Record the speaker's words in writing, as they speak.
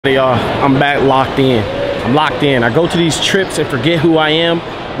Y'all, I'm back locked in. I'm locked in. I go to these trips and forget who I am.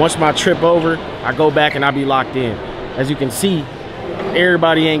 Once my trip over, I go back and I be locked in. As you can see,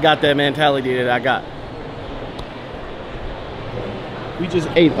 everybody ain't got that mentality that I got. We just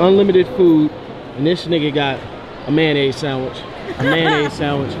ate unlimited food, and this nigga got a mayonnaise sandwich, and then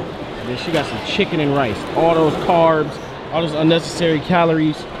she got some chicken and rice. All those carbs, all those unnecessary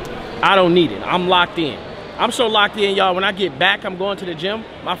calories. I don't need it. I'm locked in. I'm so locked in, y'all. When I get back, I'm going to the gym.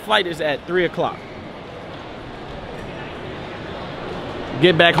 My flight is at 3 o'clock.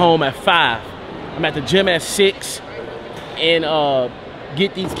 Get back home at 5. I'm at the gym at 6 and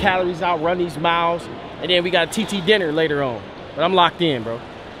get these calories out, run these miles, and then we got a TT dinner later on. But I'm locked in, bro.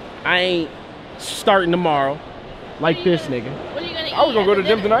 I ain't starting tomorrow like this nigga. What are you gonna eat? I was gonna go to the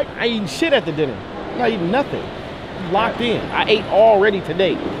gym tonight. I ain't eating shit at the dinner. I'm not eating nothing. I'm locked in. I ate already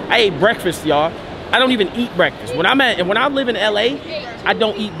today. I ate breakfast, y'all. I don't even eat breakfast. When I live in LA, I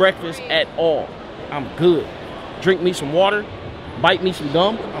don't eat breakfast at all. I'm good. Drink me some water, bite me some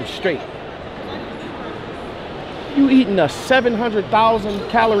gum, I'm straight. You eating a 700,000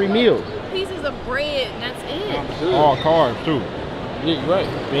 calorie meal. Pieces of bread, and that's it. All carbs too. Yeah, right.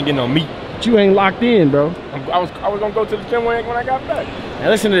 You ain't getting no meat. But you ain't locked in, bro. I was gonna go to the gym when I got back. Now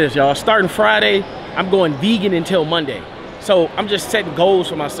listen to this, y'all. Starting Friday, I'm going vegan until Monday. So I'm just setting goals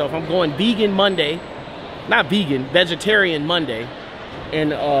for myself. I'm going vegan Monday, not vegan, vegetarian Monday,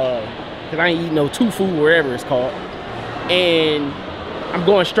 and cause I ain't eating no tofu, wherever it's called. And I'm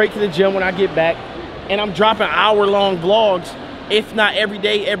going straight to the gym when I get back, and I'm dropping hour-long vlogs, if not every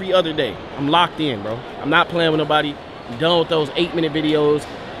day, every other day. I'm locked in, bro. I'm not playing with nobody. I'm done with those 8-minute videos.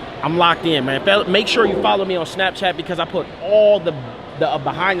 I'm locked in, man. Make sure you follow me on Snapchat because I put all the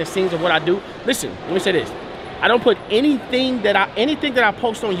behind the scenes of what I do. Listen, let me say this. I don't put anything that I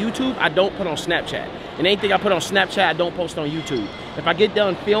post on YouTube, I don't put on Snapchat. And anything I put on Snapchat, I don't post on YouTube. If I get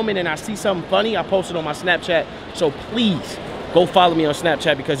done filming and I see something funny, I post it on my Snapchat. So please, go follow me on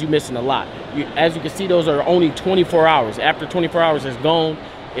Snapchat because you're missing a lot. As you can see, those are only 24 hours. After 24 hours, it's gone.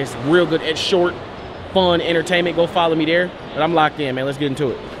 It's real good. It's short, fun, entertainment. Go follow me there. But I'm locked in, man. Let's get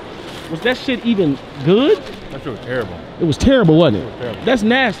into it. Was that shit even good? That shit was terrible. It was terrible, wasn't it? It was terrible. That's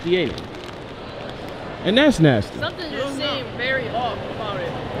nasty, ain't it? And that's nasty. Something just seemed very off about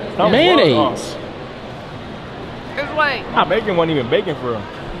it. Mayonnaise. It's like Bacon wasn't even bacon for real.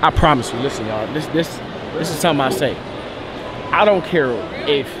 I promise you, listen, y'all. This is something I say. I don't care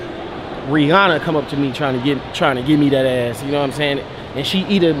if Rihanna come up to me trying to give me that ass. You know what I'm saying? And she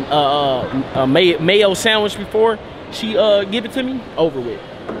eat a mayo sandwich before she give it to me. Over with.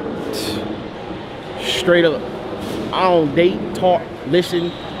 Straight up. I don't date, talk,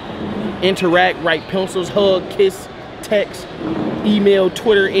 listen, interact, write pencils, hug, kiss, text, email,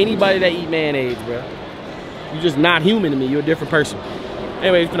 Twitter, anybody that eat mayonnaise, bro. You're just not human to me. You're a different person.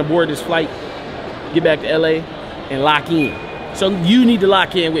 Anyway, just gonna board this flight, get back to LA, and lock in. So you need to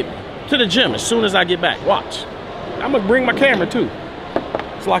lock in with me. To the gym as soon as I get back. Watch. I'm gonna bring my camera too.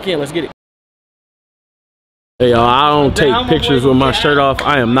 Let's lock in, let's get it. Hey y'all, I don't take pictures with my shirt off.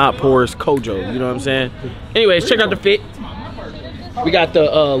 I am not poor as Kojo, you know what I'm saying? Anyways, check out the fit. We got the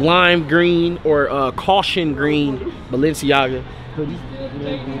lime green or caution green Balenciaga hoodie.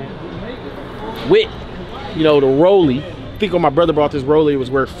 With, you know, the rollie. I think when my brother bought this rollie, it was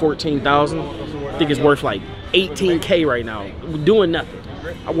worth 14,000. I think it's worth like 18K right now. We're doing nothing.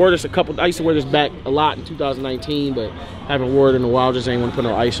 I wore this I used to wear this back a lot in 2019, but I haven't worn it in a while. Just ain't want to put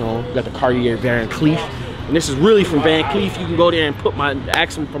no ice on. Got the Cartier Van Cleef. And this is really from Van Cleef. You can go there and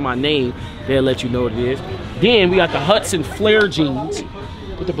ask them for my name. They'll let you know what it is. Then we got the Hudson Flare jeans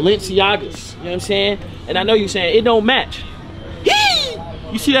with the Balenciagas. You know what I'm saying? And I know you're saying it don't match.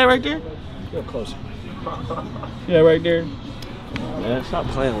 You see that right there? Get closer. See that right there? Man, stop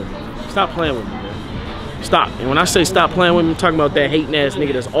playing with me. Stop playing with me, man. Stop. And when I say stop playing with me, I'm talking about that hating ass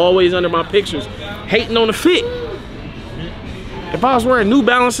nigga that's always under my pictures, hating on the fit. If I was wearing New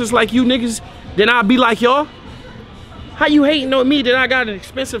Balances like you niggas, then I'd be like y'all. How you hating on me that I got an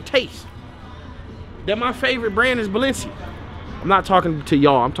expensive taste? That my favorite brand is Balenciaga. I'm not talking to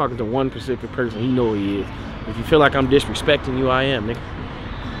y'all, I'm talking to one specific person. He know who he is. If you feel like I'm disrespecting you, I am, nigga.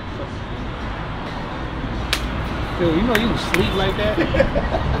 Dude, you know you sleep like that?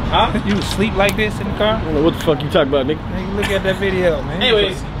 Huh? You sleep like this in the car? I don't know what the fuck you talking about, nigga. Man, look at that video, man.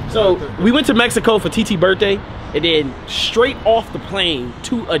 Anyways, so we went to Mexico for TT's birthday, and then straight off the plane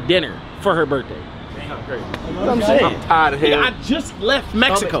to a dinner for her birthday. crazy. What I'm saying. I'm tired of hell. I just left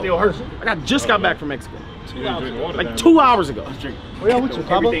Mexico. Still hurts. Like I just got back from Mexico. 2 hours ago. Like 2 hours ago. Where y'all with you,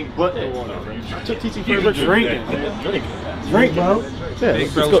 Pablo? Everything but the water. I took TT He was drinking. Drink, bro. Yeah,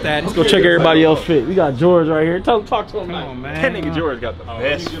 let's go check everybody else fit. We got George right here. Talk to him, man. That nigga George got the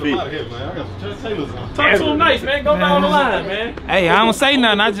best fit. Talk to him nice, man. Go down the line, man. Hey, I don't say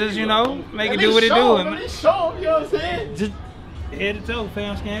nothing. I just, you know, make it do what it do. Show him, you know what I'm saying? Just head to toe,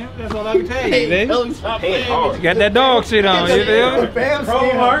 fam scam. That's all I can tell you, baby. Hey, You got that dog shit on, you feel me? Fam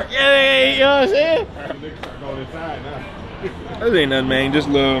heart. Yeah, you know what I'm saying? That ain't nothing, man. Just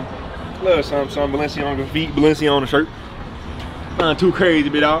love some Balenciaga feet, Balenciaga shirt. Nothing too crazy,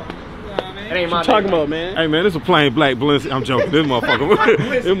 bit out. That ain't my talking about, man. Hey man, this is a plain black Balenciaga. I'm joking. This motherfucker,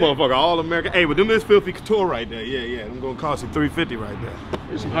 this motherfucker, all American. Hey, but them is filthy couture right there. Yeah. I'm gonna cost you $350 right there.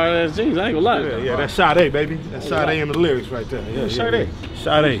 There's some hard ass jeans. I ain't gonna lie. Yeah, that's Sade, baby. That's Sade in the lyrics right there. Yeah, Sade?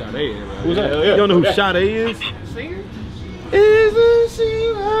 Sade. Who's that? You don't know who Sade is? Singer? Isn't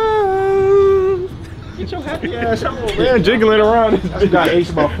she love? Get your happy ass on, man. Man, jiggling around. This guy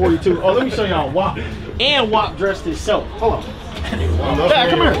aged about 42. Oh, let me show y'all WOP. And WOP dressed himself. Hold on. Dad,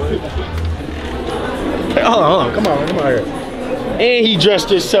 come here. Hey, hold on. Come on here. And he dressed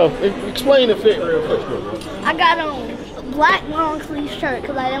himself. Explain the fit real quick. I got on a black long sleeve shirt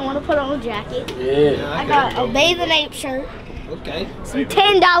because I didn't want to put on a jacket. Yeah. I got a bathing ape shirt. Okay. Some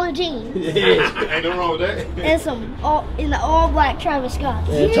 $10 jeans. Yeah. Ain't no wrong with that. And some all black Travis Scott.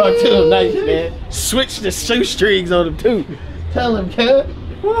 Yeah, talk to him nice, man. Switch the shoestrings on him too. Tell him, kid.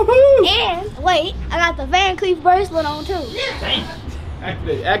 Woohoo! And wait, I got the Van Cleef bracelet on too.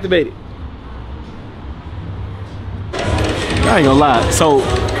 Activate it. I ain't gonna lie. So,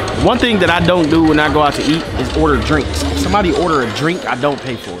 one thing that I don't do when I go out to eat is order drinks. If somebody order a drink, I don't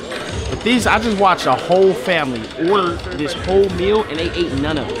pay for it. But these, I just watched a whole family order this whole meal and they ate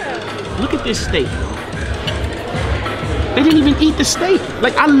none of it. Look at this steak. They didn't even eat the steak.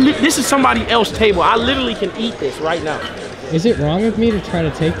 Like, this is somebody else's table. I literally can eat this right now. Is it wrong of me to try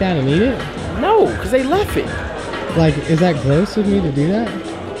to take that and eat it? No, because they left it. Like, is that gross of me to do that?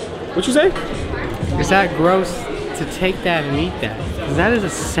 What you say? Is that gross to take that and eat that? Because that is a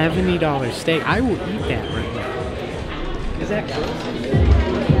 $70 steak. I will eat that right now. Is that gross?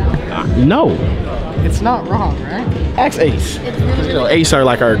 No. It's not wrong, right? Ask Ace. You know, Ace are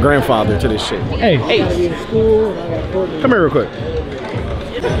like our grandfather to this shit. Hey, Ace. Come here real quick.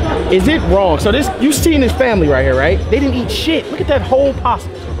 Is it wrong? So this, you seen this family right here, right? They didn't eat shit. Look at that whole pasta.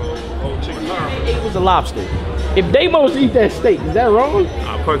 It was a lobster. If they most eat that steak, is that wrong?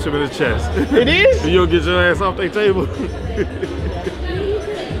 I'll punch him in the chest. It is? You'll get your ass off their table.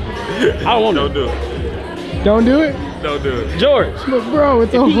 I don't want to. Don't do it. don't do it? Don't do it. George. But bro,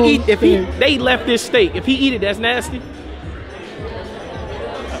 it's a whole thing. They left this steak. If he eat it, that's nasty.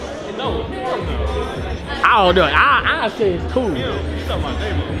 No. I don't know. I say it's cool.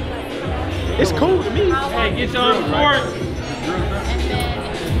 It's cool to me. Hey, get your own fork.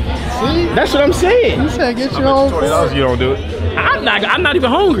 See? That's what I'm saying. You said get your own fork. $20, you don't do it. I'm not even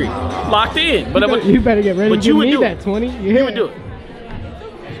hungry. Locked in. But You better get ready to but give you would me do that it. 20. Yeah. You would do it.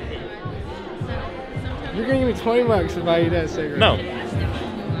 You're gonna give me $20 if I eat that cigarette. No.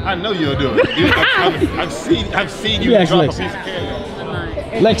 I know you'll do it. I've seen you You ask drop a Lexi. piece of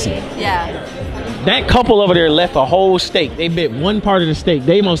candy. Lexi, Yeah. that couple over there left a whole steak. They bit one part of the steak.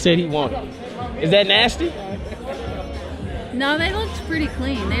 Damo said he wanted it. Is that nasty? No, they looked pretty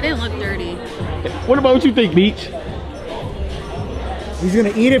clean. They didn't look dirty. What about what you think, Beach? He's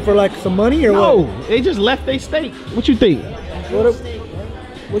gonna eat it for like some money or No, what? they just left their steak. What you think?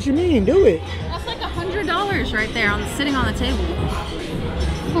 What you mean? Do it. That's like $100 right there, sitting on the table.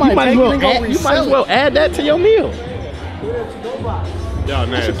 You might as well add that to your meal. Y'all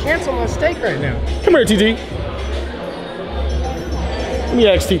nasty. Cancel my steak right now. Come here, TT. Let me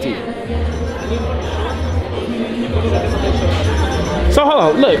ask TT. So hold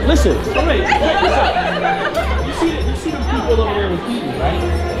on, look, listen. Wait, check this out. You see the people over there with eating,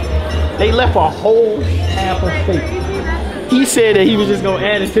 right? They left a whole half of steak. He said that he was just gonna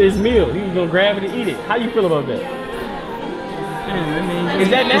add it to his meal. He was gonna grab it and eat it. How you feel about that? Is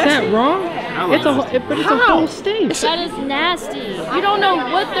that nasty? Is that wrong? It's a whole steak. That is nasty. You don't know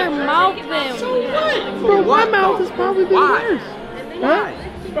what their mouth been. Bro, my mouth is probably been worse. Huh?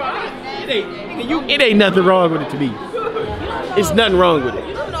 It ain't nothing wrong with it to me. It's nothing wrong with it.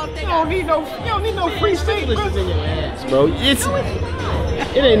 You don't need no free steak, bro. Bro,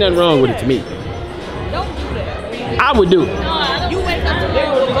 it ain't nothing wrong with it to me. Don't do that. I would do it. You wake up and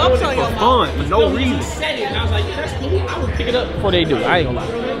there were bumps on your mouth. Fun, for no reason. I was like, that's cool. I would pick it up before they do. I ain't gonna lie.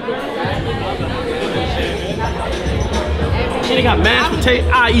 They got mashed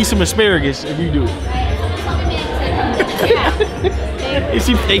potatoes. I eat some asparagus if you do it.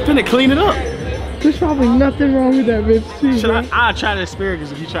 They finna clean it up. There's probably nothing wrong with that bitch too. Should I'll try the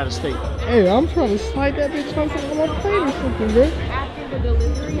asparagus if you try the steak. Hey, I'm trying to slide that bitch on my plate or something, bro. After the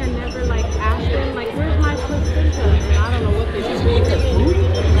delivery, I never like asked them like, where's my food steak? And I don't know what they just eat their food.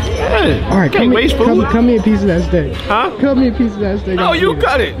 Yeah. All right, Can't waste food. Cut me a piece of that steak. Huh? Cut me a piece of that steak. No, you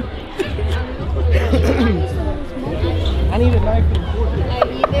cut it. I need a knife and fork.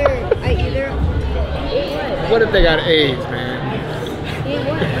 I either. What if they got AIDS, man?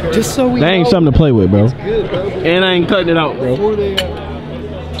 Just so we That ain't know. something to play with, bro. Good, bro. And I ain't cutting it out, bro. Before they,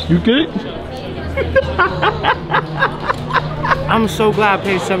 You good? I'm so glad I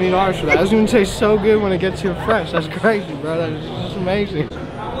paid $70 for that. It's gonna taste so good when it gets here fresh. That's crazy, bro. That's just amazing. Can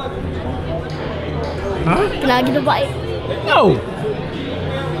I get a bite? No.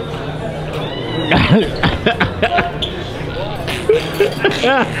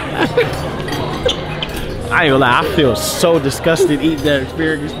 I ain't gonna lie, I feel so disgusted eating that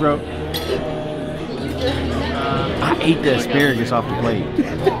asparagus, bro. I ate the asparagus off the plate.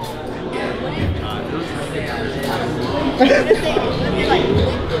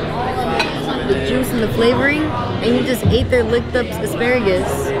 The juice and the flavoring, and you just ate their licked up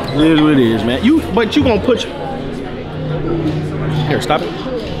asparagus. It is what it is, man. But you gonna put here, stop it.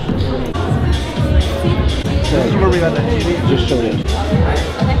 Just show them.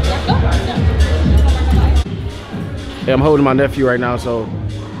 Yeah, I'm holding my nephew right now, so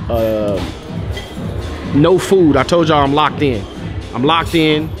no food. I told y'all I'm locked in. I'm locked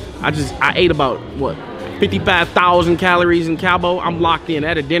in. I ate about what, 55,000 calories in Cabo. I'm locked in.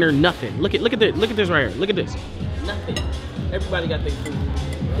 At a dinner, nothing. Look at this. Look at this right here. Look at this. Nothing. Everybody got their food.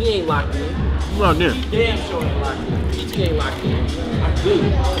 He ain't locked in. Right there. He damn sure ain't locked in. He ain't locked in. I'm good.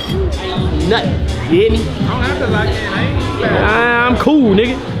 I ain't eating nothing. You hear me? I don't have to lock in. I ain't eating bad. I'm cool,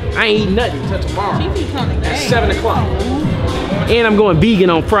 nigga. I ain't eating nothing until tomorrow. At 7 o'clock. And I'm going vegan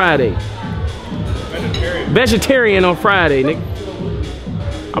on Friday. Vegetarian on Friday, nigga.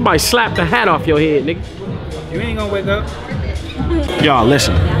 I might slap the hat off your head, nigga. You ain't gonna wake up. Y'all,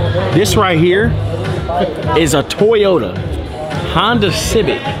 listen. This right here is a Toyota Honda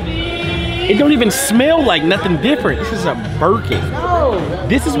Civic. It don't even smell like nothing different. This is a Birkin.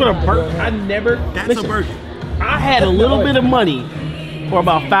 This is what a Birkin. I never. That's a Birkin. I had a little bit of money for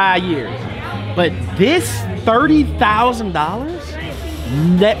about 5 years, but this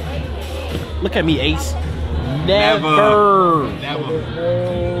 $30,000. Look at me, Ace. Never.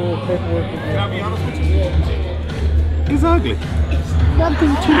 He's ugly.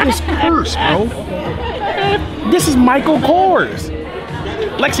 Nothing to this purse, bro. This is Michael Kors.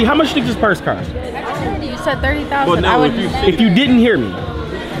 Lexi, how much do you think this purse cost? You said 30,000. Well, no, If you didn't hear me,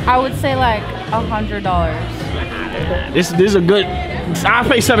 I would say like $100. this is a good. I'll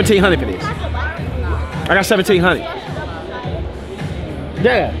pay $1,700 for this. I got $1,700.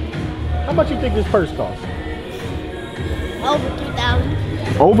 Dad, how much you think this purse costs? Over 3,000.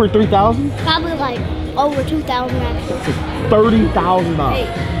 Over 3,000? Probably like over 2,000 actually. $30,000.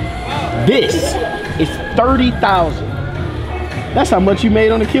 This is $30,000. That's how much you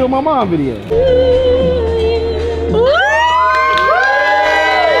made on the Kill My Mom video.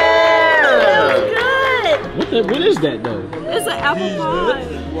 What is that though? It's an apple pie.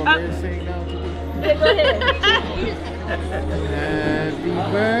 Go ahead. Happy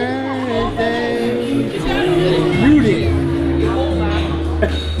birthday. Rudy.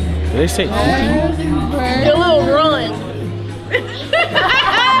 They say Get a little run.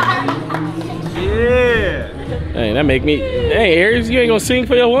 Yeah. hey, that make me. Hey, Aries, you ain't gonna sing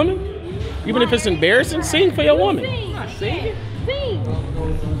for your woman? Even if it's embarrassing, sing for your woman. Sing.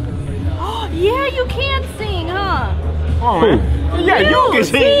 Oh, yeah, you can sing, huh? Oh, man. Yeah, you can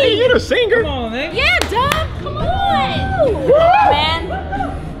sing. You're the singer. Come on, man. Yeah, Dub. Come on. Man.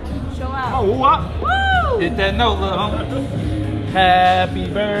 Show out. Oh, what? Woo! Hit that note, little homie. Happy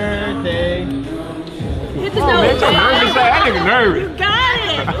birthday. Hit the Man, note, I'm nervous. That nigga nervous. Got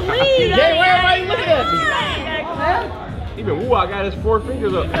it. Please. Hey, why everybody looking at me? Even WooWop got his 4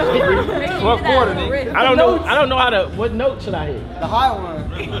 fingers up. What quarter, nigga? I don't know how to. What note should I hit? The high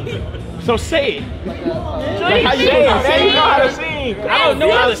one. So say it. Like how you say it. Say you know how to sing. I don't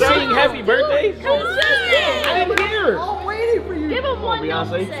know how to sing happy birthday. Come on. I didn't hear. I'm waiting for you. Give him one note.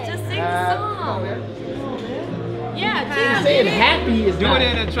 Beyonce. Just sing the song. Yeah, Tina. Saying happy is Do not.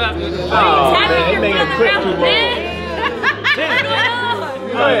 it in the trap. Oh, man, it made the clip too long.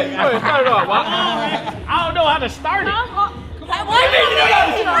 Go ahead, start it off. I don't know how to start it.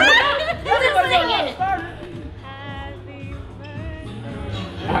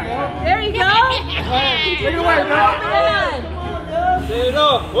 There you go. Take it away, man. Say it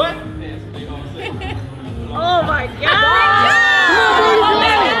off. What? Oh my God.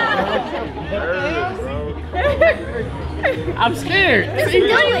 I'm scared. Just do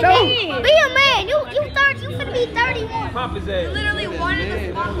it. Be a man. You finna be 31. Pop his ass. Literally one in the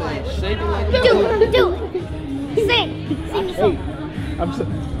spotlight. Do it. Sing the song.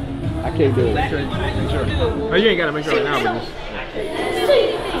 I can't do it. Oh, you ain't gotta make sure right now, man.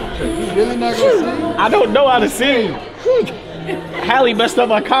 Really not gonna sing? I don't know how to sing. Hallie messed up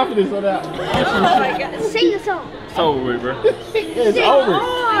my confidence on that. Oh my god. Sing the song. It's over with, bro. It's over.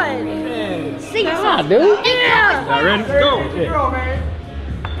 Sing the song. Dude. Yeah. Y'all ready? Go.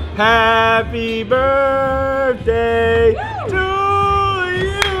 Happy birthday to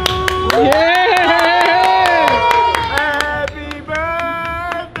you. Happy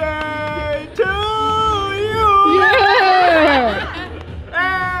birthday to you.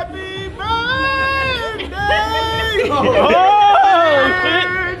 Happy birthday.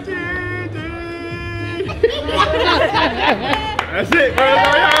 That's it, bro. That's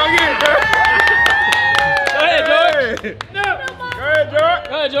all y'all get, bro. Go ahead, George. No. Go ahead, George.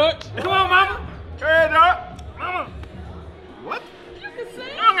 Go ahead, George. Come on, mama. Go ahead, George. Mama. What? You can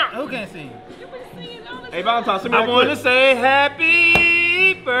sing. Who can't sing? You've been singing all the Hey, Valentine, send me I that want to clip. say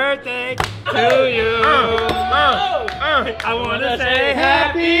happy birthday to you. I want to say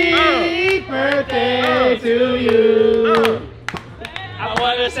happy birthday to you. I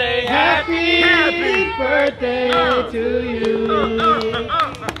want to say happy birthday to you. Sing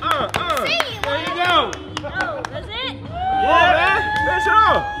it. There you go. That's it. Yeah, man. Finish it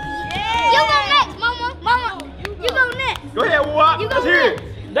off. You go next, mama. You go next. Go ahead, WooWop. You go Let's hear it.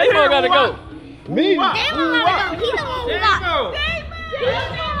 They both gotta go. Me? Damon gotta go. He the one who got.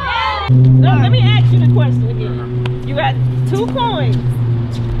 No, let me ask you the question again. You got 2 coins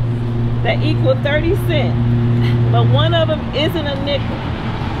that equal 30 cents, but one of them isn't a nickel.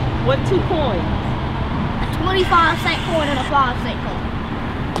 What 2 coins? A 25-cent coin and a 5-cent coin.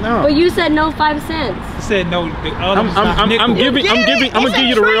 No. But you said no 5 cents. I said no. The other I'm one's not gonna nickel. give you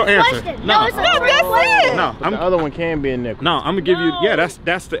the real answer. No, it's a trick question. No, The other one can be a nickel. no, I'm gonna give you. Yeah,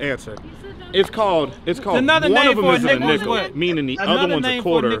 that's the answer. It's called. Another one name of them for a isn't nickel is nickel, what? meaning the Another other one's name a for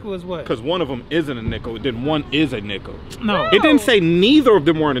a quarter. nickel is what? Because one of them isn't a nickel. Then one is a nickel. No. It didn't say neither of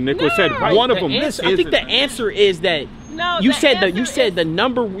them weren't a nickel. It said Right, one of the them answer- isn't. I think the answer is that No, you the said answer you said is- the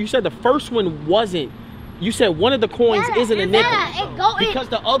number. You said the first one wasn't. You said one of the coins isn't a nickel because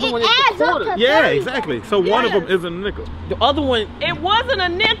the other one is the quarter. Yeah, exactly. So one of them isn't a nickel. The other one, It wasn't a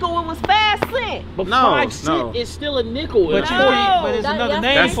nickel, it was 5 cents. but No, 5 cents no. is still a nickel. But, It's you 40. can't- but it's another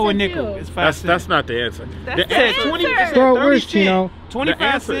name that's for a the nickel. deal. It's 5 cents. That's not the answer. That's The the answer. answer. 20 Bro, 30 where's cents, Chino? 25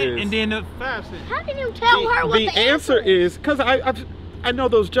 answer cents, is- and then the 5 cents. How can you tell her what The answer is because I know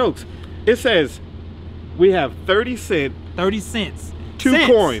those jokes. It says we have 30 cent 30 cents. 2 Cents.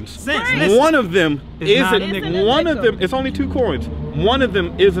 coins. Cents. Listen. One of them It's not a isn't. nickel. One of them. It's only 2 coins. One of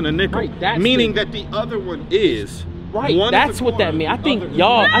them isn't a nickel. Right, that's meaning the- that the other one is. Right, One is that's a what that quarter, means. I the think other-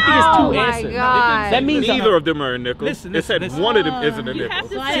 y'all. I think it's 2 Oh my answers. God. That means neither of them are a nickel. Listen, it said listen. one of them isn't a You nickel. have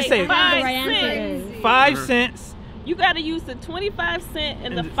to Just say say 5 right answer cents. 5 cents. You got to use the 25 cent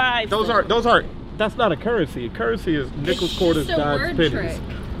and the 5 Those cent. are. That's not a currency. Currency is nickels, quarters, dimes, pennies.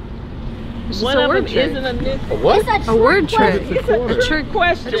 One of them isn't a nickel. What? A word trick. It's a trick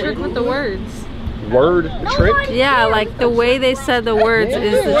question. A trick with the words. Word trick? Yeah, like the way they said the words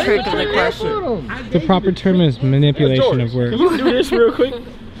is the trick of the question. The proper term is manipulation of words. Can you do this real quick?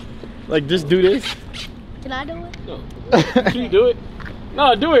 Like just do this? Can I do it? Can you do it?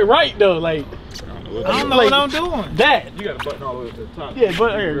 No, do it right though. Like I don't know what I'm doing. that. You got a button all the way to the top. Yeah,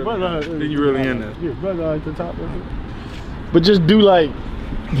 but Then you really in there. Here, button at the top. But just do like,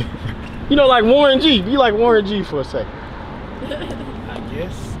 you know, like Warren G. Be like Warren G for a second. I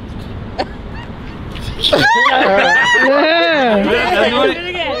guess.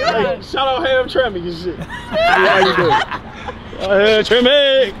 Yeah. Like, shout out Ham Trammy and shit. How you doing? Ham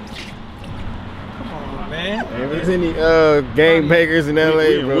Trammy. Man. If there's any game makers in LA,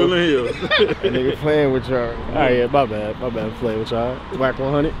 We in bro, Woodland Hills. that nigga playing with y'all. All right, yeah, my bad playing with y'all. Whack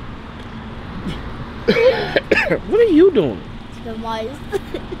 100. What are you doing? The mice.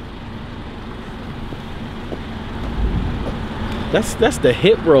 That's the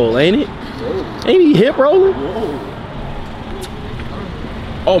hip roll, ain't it? Ain't he hip rolling?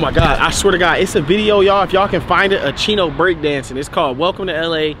 Oh my God, I swear to God, it's a video, y'all. If y'all can find it, a Chino breakdancing. It's called Welcome to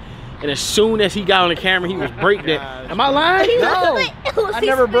LA. And as soon as he got on the camera, he was breakdancing. Am I lying? No, I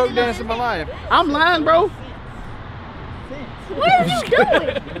never broke dance in my life. I'm lying, bro. What are you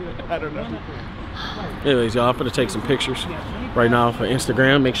doing? I don't know. Anyways, y'all, I'm gonna take some pictures right now for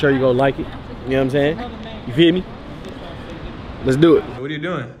Instagram. Make sure you go like it. You know what I'm saying? You feel me? Let's do it. What are you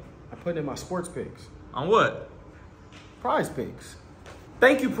doing? I put in my sports picks. On what? Prize picks.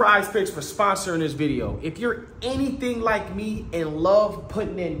 Thank you, Prize Picks, for sponsoring this video. If you're anything like me and love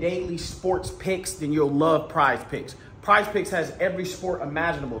putting in daily sports picks, then you'll love Prize Picks. Prize Picks has every sport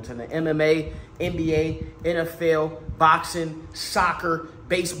imaginable to the MMA, NBA, NFL, boxing, soccer,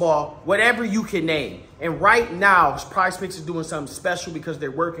 baseball, whatever you can name. And right now, Prize Picks is doing something special because they're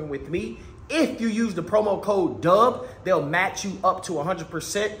working with me. If you use the promo code DUB, they'll match you up to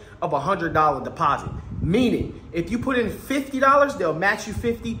 100% of a $100 deposit. Meaning, if you put in $50, they'll match you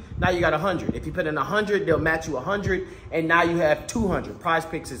 50, now you got 100. If you put in 100, they'll match you 100, and now you have 200. Prize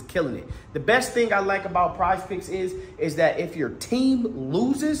Picks is killing it. The best thing I like about Prize Picks is that if your team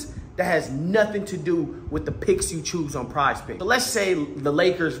loses, that has nothing to do with the picks you choose on Prize Picks. So let's say the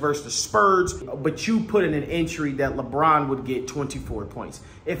Lakers versus the Spurs, but you put in an entry that LeBron would get 24 points.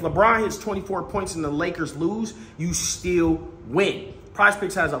 If LeBron hits 24 points and the Lakers lose, you still win. Prize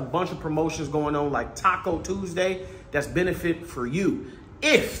Picks has a bunch of promotions going on like Taco Tuesday that's benefit for you.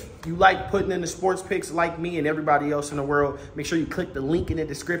 If you like putting in the sports picks like me and everybody else in the world, make sure you click the link in the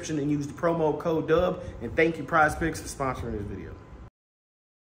description and use the promo code DUB. And thank you, Prize Picks, for sponsoring this video.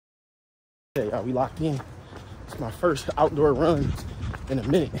 Hey, y'all, we locked in. It's my first outdoor run in a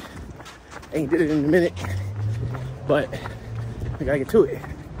minute. Ain't did it in a minute, but I gotta get to it.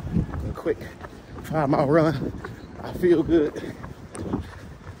 A quick 5-mile run. I feel good.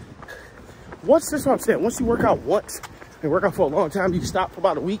 This is what I'm saying. Once you work out once and work out for a long time, you stop for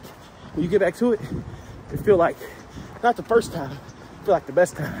about a week. When you get back to it, it feel like, not the first time, it feel like the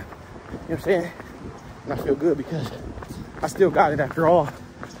best time. You know what I'm saying? And I feel good because I still got it after all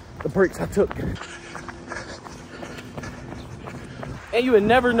the breaks I took. And you would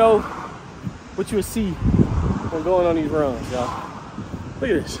never know what you would see when going on these runs, y'all. Look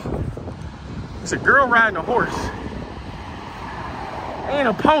at this. It's a girl riding a horse and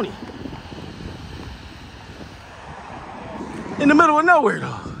a pony. In the middle of nowhere,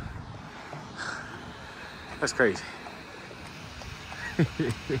 though. That's crazy.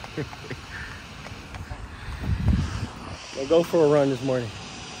 I'll go for a run this morning.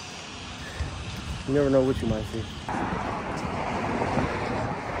 You never know what you might see.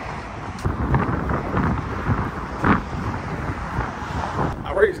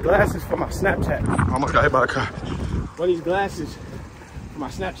 I wear these glasses for my Snapchat. I almost got hit by a car. Wear these glasses for my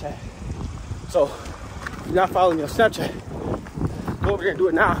Snapchat. So, if you're not following me on Snapchat, go over there and do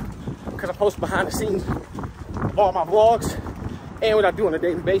it now, because I post behind the scenes of all my vlogs and what I do on a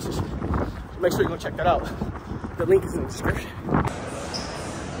daily basis. So make sure you go check that out. The link is in the description.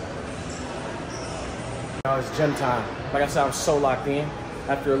 Now it's gym time. Like I said, I'm so locked in.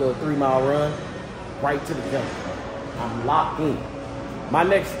 After a little 3-mile run, right to the gym. I'm locked in. My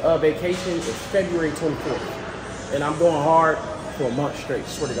next vacation is February 24th, and I'm going hard for a month straight.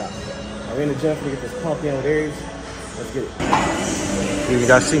 Swear to God. I'm in the gym to get this pump in with Aries. Let's get it. You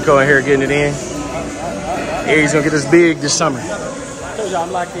got Cinco in here getting it in. Aries gonna get this big this summer. I told y'all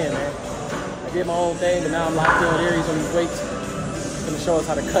I'm locked in, man. I did my own thing, but now I'm locked in with Aries on these weights. He's gonna show us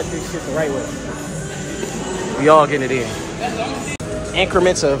how to cut this shit the right way. We all getting it in.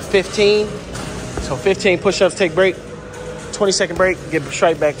 Increments of 15. So 15 push-ups, take break. 20-second break, get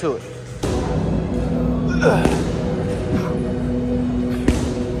straight back to it.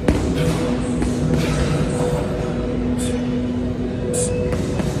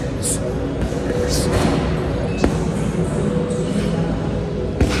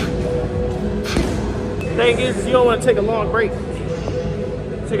 Thing is, you don't want to take a long break.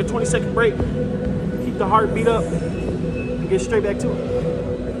 Take a 20-second break. Keep the heart beat up and get straight back to it.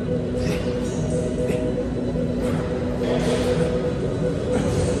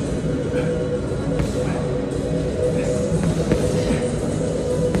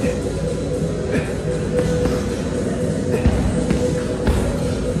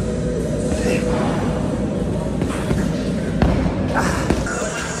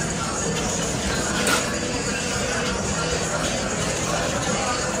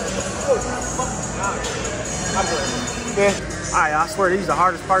 Yeah. Alright, I swear these are the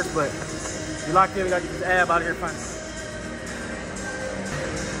hardest parts, but you locked in, we gotta get this ab out of here finally.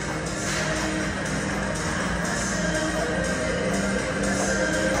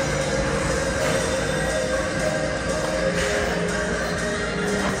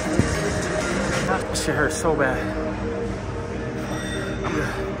 This shit hurts so bad. I'm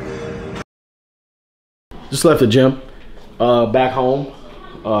good. Just left the gym, back home.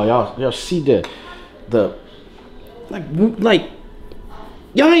 Y'all see the like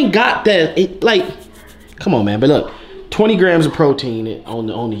y'all ain't got that. Like, come on, man. But look, 20 grams of protein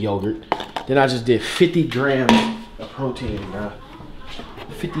on the yogurt. Then I just did 50 grams of protein, bro.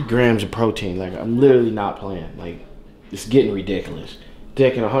 50 grams of protein. Like, I'm literally not playing. Like, it's getting ridiculous.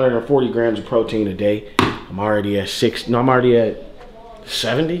 taking 140 grams of protein a day. I'm already at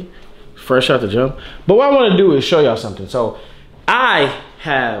 70, fresh out the gym. But what I want to do is show y'all something. So I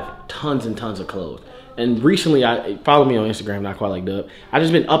have tons and tons of clothes. And recently, follow me on Instagram, NotQuiteLikeDuB. I've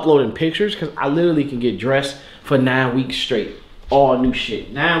just been uploading pictures because I literally can get dressed for 9 weeks straight. All new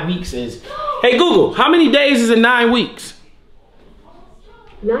shit. 9 weeks is, hey Google, how many days is in 9 weeks?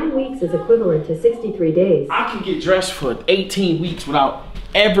 9 weeks is equivalent to 63 days. I can get dressed for 18 weeks without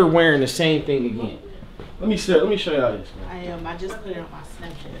ever wearing the same thing again. Let me show y'all this. I just put it on my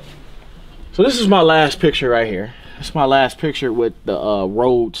Snapchat. So this is my last picture right here. That's my last picture with the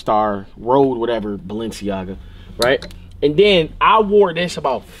Road whatever, Balenciaga, right? And then I wore this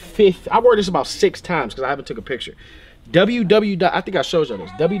about 6 times because I haven't took a picture. I think I showed y'all this.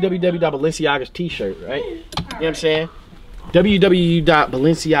 www.balenciaga's t-shirt, right? You know what I'm saying?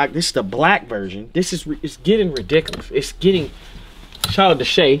 www.balenciaga. This is the black version. It's getting ridiculous. It's getting, shout out to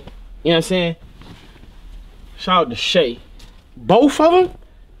Deshae. You know what I'm saying? Shout out to Deshae. Both of them,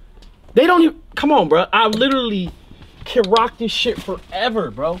 they don't even, come on, bro. I literally can rock this shit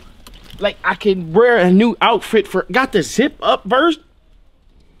forever, bro. Like, I can wear a new outfit got the zip up version.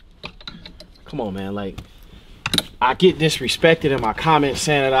 Come on, man. Like, I get disrespected in my comments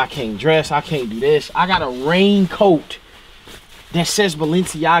saying that I can't dress, I can't do this. I got a raincoat that says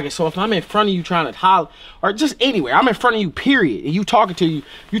Balenciaga. So if I'm in front of you trying to holler, or just anywhere, I'm in front of you, period, and you talking to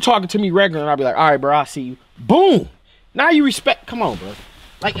me regular, and I'll be like, all right, bro, I see you. Boom. Now you respect. Come on, bro.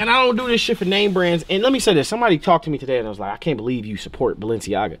 Like, and I don't do this shit for name brands. And let me say this. Somebody talked to me today and I was like, I can't believe you support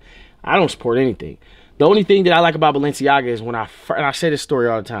Balenciaga. I don't support anything. The only thing that I like about Balenciaga is and I say this story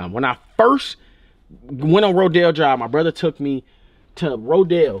all the time. When I first went on Rodale Drive, my brother took me to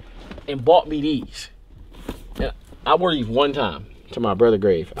Rodale and bought me these. And I wore these one time to my brother's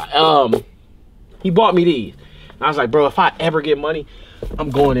grave. He bought me these. And I was like, bro, if I ever get money,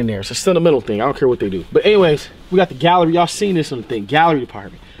 I'm going in there. It's a sentimental thing. I don't care what they do. But anyways, we got the gallery. Y'all seen this on the thing. Gallery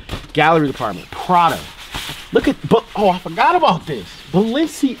department. Prada. Look at, oh, I forgot about this.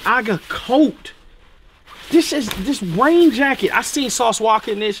 Balenciaga coat. This rain jacket. I seen Sauce walk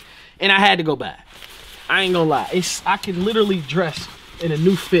in this and I had to go back. I ain't gonna lie. I can literally dress in a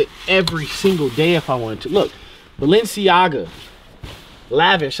new fit every single day if I wanted to. Look, Balenciaga,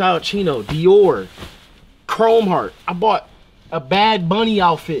 Lavish, Al Chino, Dior, Chrome Heart. I bought a Bad Bunny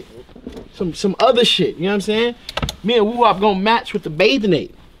outfit, some other shit, you know what I'm saying? Me and WooWop gonna match with the Bathing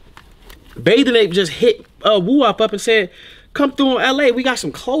Ape. Bathing Ape just hit WooWop up and said, come through in LA, we got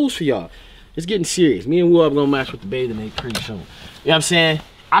some clothes for y'all. It's getting serious. Me and WooWop gonna match with the Bathing Ape pretty soon. You know what I'm saying?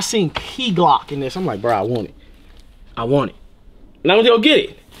 I seen Key Glock in this. I'm like, bro, I want it. I want it. And I'm gonna go get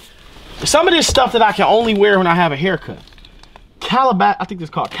it. Some of this stuff that I can only wear when I have a haircut. I think it's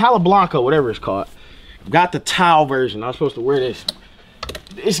called Calablanca, whatever it's called. Got the towel version. I was supposed to wear this.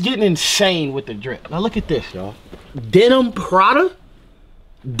 It's getting insane with the drip. Now look at this, y'all. Denim Prada?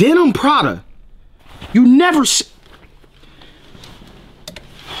 Denim Prada. You never see.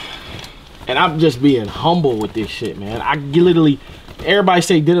 And I'm just being humble with this shit, man. I literally, everybody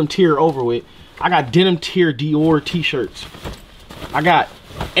say denim tier over with. I got denim tier Dior t-shirts. I got,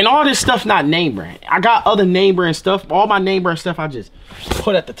 and all this stuff not name brand. I got other name brand stuff. All my name brand stuff I just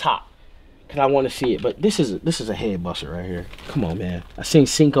put at the top. Cause I want to see it, but this is a head buster right here. Come on, man. I seen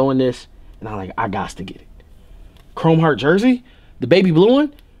Cinco in this, and I got to get it. Chrome Heart jersey, the baby blue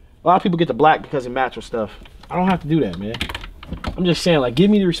one. A lot of people get the black because it match with stuff. I don't have to do that, man. I'm just saying, like, give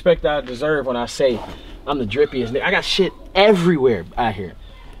me the respect that I deserve when I say I'm the drippiest. I got shit everywhere out here.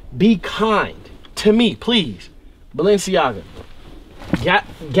 Be kind to me, please. Balenciaga,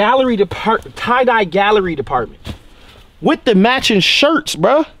 gallery department, tie-dye gallery department with the matching shirts,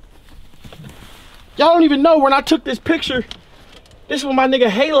 bruh. Y'all don't even know when I took this picture. This was my nigga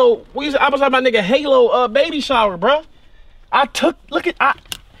Halo. I was at my nigga Halo baby shower, bro. If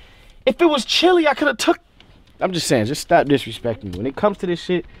it was chilly, I could have took. I'm just saying, just stop disrespecting me. When it comes to this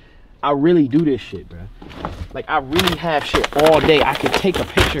shit, I really do this shit, bro. Like, I really have shit all day. I can take a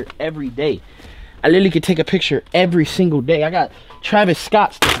picture every day. I literally can take a picture every single day. I got Travis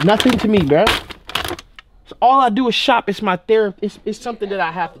Scott's. Nothing to me, bro. So all I do is shop. It's my therapy. It's something that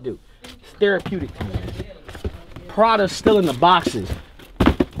I have to do. It's therapeutic to me. Prada's still in the boxes.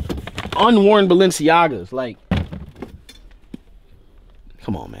 Unworn Balenciagas. Like,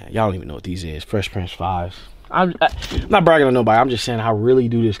 come on, man. Y'all don't even know what these is. Fresh Prince 5s. I'm not bragging on nobody. I'm just saying I really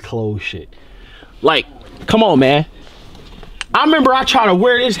do this clothes shit. Like, come on, man. I remember I tried to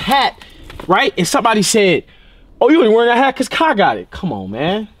wear this hat, right? And somebody said, oh, you ain't wearing that hat because Kai got it. Come on,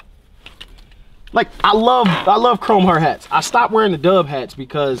 man. Like, I love Chrome Heart hats. I stopped wearing the Dub hats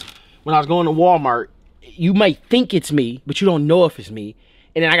because when I was going to Walmart, you might think it's me, but you don't know if it's me.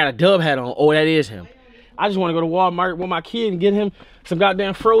 And then I got a Dub hat on. Oh, that is him. I just want to go to Walmart with my kid and get him some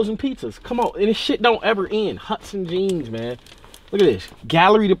goddamn frozen pizzas. Come on, and this shit don't ever end. Hudson jeans, man. Look at this.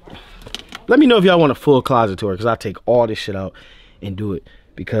 Gallery to... Let me know if y'all want a full closet tour, because I'll take all this shit out and do it.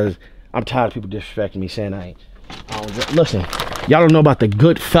 Because I'm tired of people disrespecting me, saying I don't listen, y'all don't know about the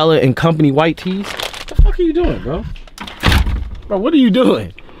Good Fella and Company white tees? What the fuck are you doing, bro? Bro, what are you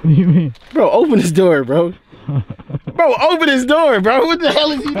doing? What do you mean? Bro, open this door, bro. Bro, open this door, bro. What the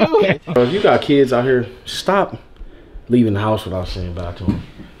hell is he doing? Bro, if you got kids out here, stop leaving the house without saying bye to them.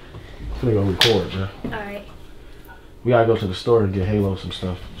 I'm gonna go record, bro. Alright. We gotta go to the store and get Halo some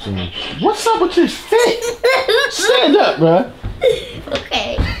stuff soon. What's up with this fit? Stand up, bro.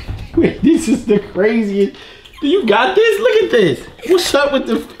 Okay. This is the craziest. You got this? Look at this. What's up with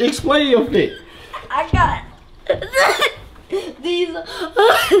the, explain your fit. I got these,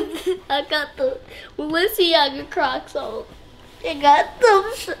 I got the Balenciaga Crocs on. I got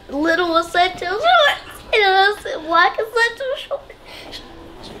those little essential shorts. And I said black essential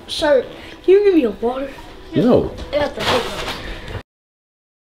shirt. Can you give me a water? Yo. I got the Halo.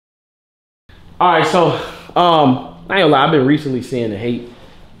 Alright, so, I ain't gonna lie, I've been recently seeing the hate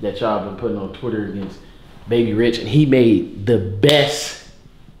that y'all been putting on Twitter against Baby Rich, and he made the best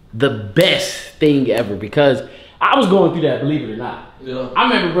thing ever, because I was going through that, believe it or not. Yeah. I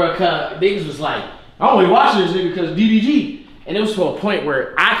remember, bro, niggas was like, I only watching this nigga because DDG, and it was to a point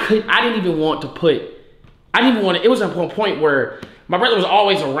where I didn't even want to put, it was at a point where my brother was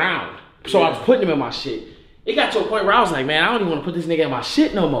always around, so I was putting him in my shit. It got to a point where I was like, man, I don't even want to put this nigga in my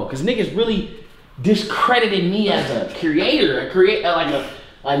shit no more, because niggas really discredited me as a creator, like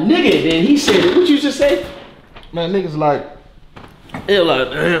a nigga. Then he said, what you just say? Man, niggas like,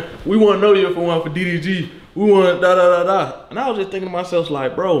 we wouldn't know you if it weren't for DDG. We wouldn't da. And I was just thinking to myself,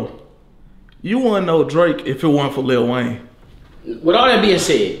 like, bro, you wouldn't know Drake if it weren't for Lil Wayne. With all that being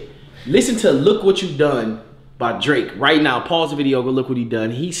said, listen to Look What You Done by Drake. Right now, pause the video, go look what he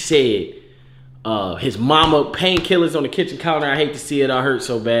done. He said, his mama, painkillers on the kitchen counter. I hate to see it, I hurt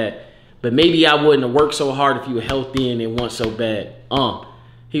so bad. But maybe I wouldn't have worked so hard if you were healthy and didn't want so bad.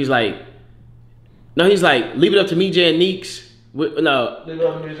 He was like, no, he's like, leave it up to me, J and Neeks. No. Leave it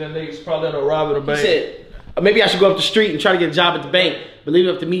up to me, J and Neeks, probably in a robbing a bank. He said, maybe I should go up the street and try to get a job at the bank, but leave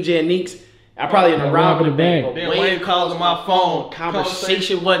it up to me, J and Neeks. I probably in a robbing the bank. Then Wayne calls on my phone.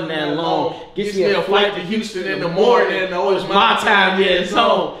 Conversation wasn't that long. Gets me a flight to Houston in the morning. Oh, it's my time, yeah, it's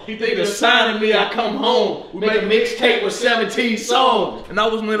home. He think of signing me, I come home. We make a mixtape with 17 songs. And I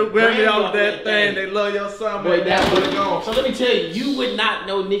was with a Grammy off that thing. They love your son, but that would have gone. So let me tell you, you would not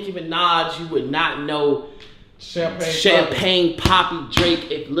know Nicki Minaj. You would not know Champagne Poppy Drake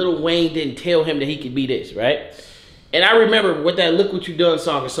if Lil Wayne didn't tell him that he could be this, right? And I remember what that Look What You Done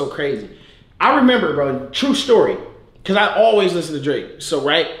song is so crazy. I remember, bro, true story, because I always listen to Drake. So,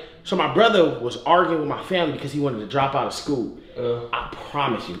 right? So my brother was arguing with my family because he wanted to drop out of school. I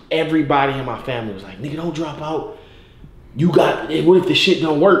promise you, everybody in my family was like, nigga, don't drop out. You got, what if this shit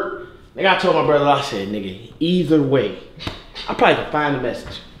don't work? Nigga, I told my brother, I said, nigga, either way, I probably can find the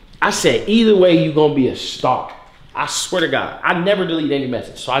message. I said, either way, you gonna be a star. I swear to God, I never delete any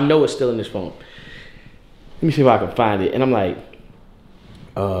message, so I know it's still in this phone. Let me see if I can find it. And I'm like,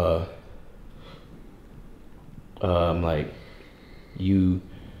 I don't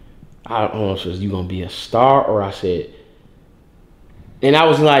know if it's you gonna be a star or I said, and I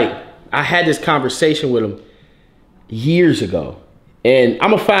was like, I had this conversation with him years ago, and I'm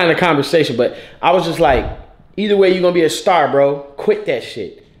gonna find the conversation, but I was just like, either way, you gonna be a star, bro. Quit that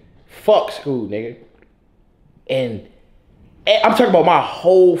shit. Fuck school, nigga. And I'm talking about my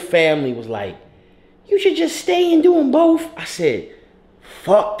whole family was like, you should just stay and do them both. I said,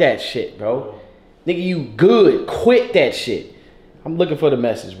 fuck that shit, bro. Nigga, you good. Quit that shit. I'm looking for the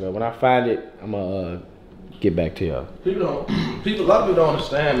message, bro. When I find it, I'm gonna get back to y'all. A lot of people don't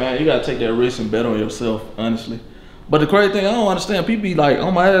understand, man. You gotta take that risk and bet on yourself, honestly. But the crazy thing, I don't understand. People be like,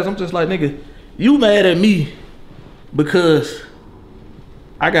 on my ass, I'm just like, nigga, you mad at me because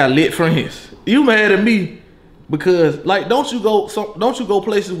I got lit friends. You mad at me because, like, don't you go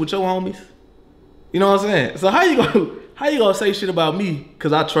places with your homies? You know what I'm saying? So how you gonna say shit about me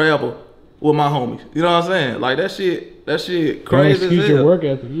because I travel with my homies? You know what I'm saying? Like, that shit crazy as hell. Don't excuse your work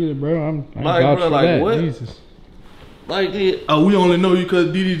ethic either, bro. I'm like, bro, like that. What? Jesus. Like, oh, we only know you because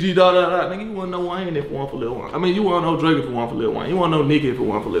DDG, da da da. Nigga, you wouldn't know Wayne if it weren't for Lil Wayne. I mean, you wouldn't know Drake if it weren't for Lil Wayne. You wouldn't know Nicki if it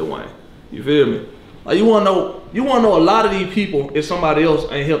weren't for Lil Wayne. You feel me? Like, you wanna know a lot of these people if somebody else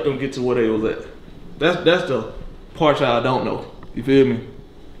ain't helped them get to where they was at. That's the part y'all don't know. You feel me?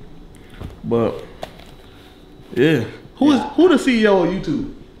 But yeah, who the CEO of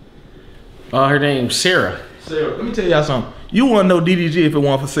YouTube? Her name's Sarah. Sarah, let me tell y'all something. You wouldn't know DDG if it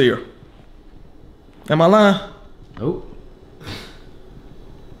weren't for Sarah. Am I lying? Nope.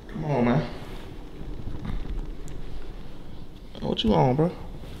 Come on, man. What you on, bro?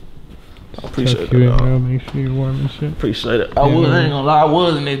 I appreciate it. Make sure you warm and shit. Appreciate it. I ain't gonna lie, I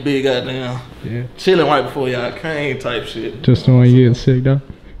was in this big goddamn. Yeah. Chilling right before y'all came type shit. Just the one you getting sick though.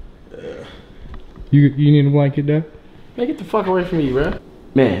 Yeah. You need a blanket there? Man, get the fuck away from me, bro.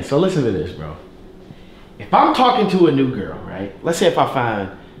 Man, so listen to this, bro. If I'm talking to a new girl, right? Let's say if I find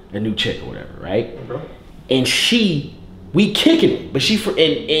a new chick or whatever, right? Okay. And we kicking it, but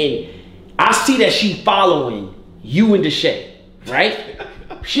and I see that she following you and Deshae, right?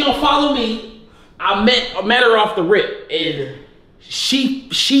 She don't follow me. I met her off the rip, and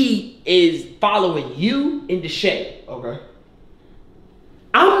she is following you and Deshae. Okay.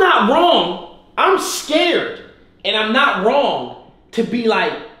 I'm not wrong. I'm scared, and I'm not wrong to be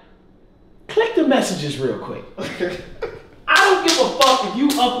like, click the messages real quick. I don't give a fuck if you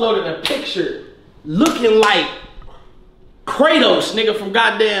uploaded a picture looking like Kratos, nigga, from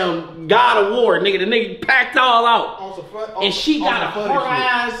goddamn God of War, nigga. The nigga packed all out. And she got a heart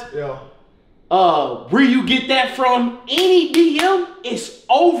eyes. Yeah. Where you get that from? Any DM, it's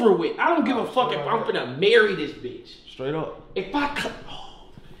over with. I don't give a fuck if I'm finna marry this bitch. Straight up. If I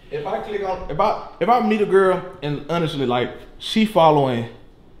meet a girl and honestly, like, she following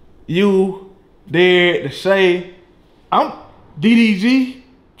you, Derek, Deshae, I'm DDG,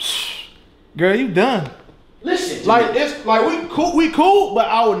 girl, you done. Listen, like it's like we cool, but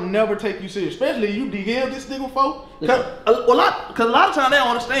I would never take you serious, especially you DL this nigga before. Cause a lot of times they don't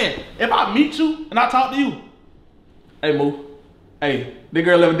understand. If I meet you and I talk to you, hey Moo, hey, this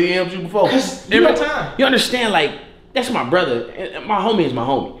girl ever DM'd you before? Every time. You understand? Like, that's my brother. My homie is my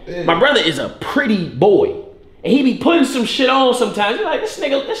homie. Yeah. My brother is a pretty boy, and he be putting some shit on sometimes. You're like, this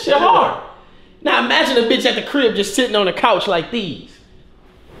shit hard. Now imagine a bitch at the crib just sitting on the couch like these.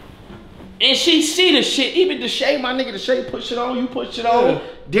 And she see the shit. Even Deshae, my nigga Deshae push it on, you push it on,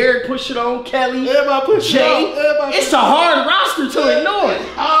 Derek push it on, Kelly, everybody push it on. It's a hard roster to ignore.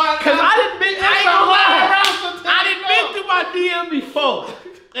 Cause I didn't been through my DM before.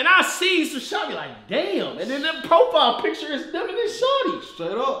 And I see some shit, be like, damn. And then the profile picture is them and this shorty.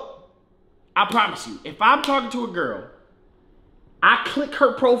 Straight up. I promise you, if I'm talking to a girl, I click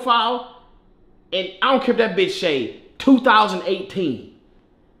her profile, and I don't care if that bitch say 2018.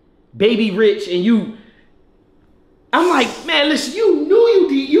 Baby rich, and you, I'm like, man, listen, you know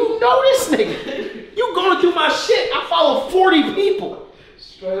this nigga. You going through my shit. I follow 40 people.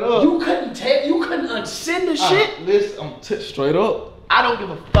 Straight up. You couldn't unsend the shit. Listen, straight up. I don't give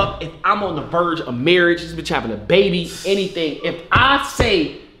a fuck if I'm on the verge of marriage, this bitch having a baby, anything. If I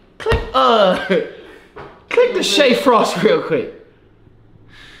say, click the Shea Frost real quick.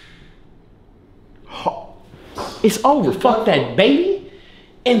 It's over. Fuck that baby.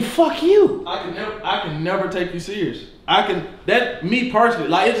 And fuck you. I can never take you serious. Me personally,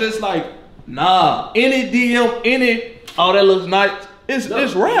 like, it's just like, nah. Any DM, oh, that looks nice. It's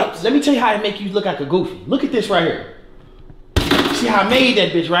raps. Let me tell you how I make you look like a goofy. Look at this right here. See how I made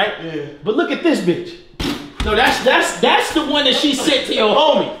that bitch, right? Yeah. But look at this bitch. No, that's the one that she sent to your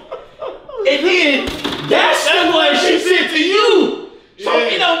homie. And then that's the one she sent to you. So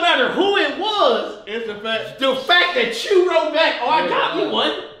it don't matter who it was. It's the fact that you wrote back, oh, I got me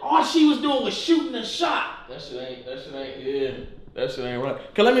one. All she was doing was shooting a shot. That shit ain't right.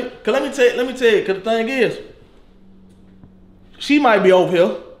 Cause let me tell you, cause the thing is, she might be over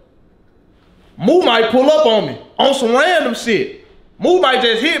here. Moo might pull up on me on some random shit. Moo might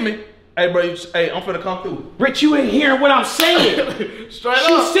just hit me. Hey, bro, hey, I'm finna come through. Rich, you ain't hearing what I'm saying. Straight up.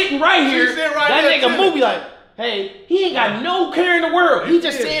 She's sitting right here. That nigga Moo be like, hey, he ain't got no care in the world. He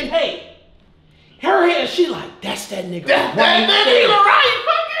just saying, hey. Her head, she like, that's that nigga. That nigga right,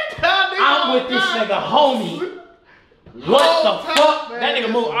 fucking. I'm with this nigga, homie. What the fuck? Man. That nigga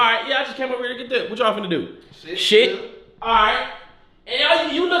Moo. All right, yeah, I just came over here to get this. What y'all finna do? Shit. All right.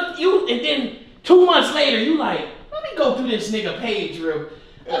 And you and then 2 months later, you like, let me go through this nigga page real.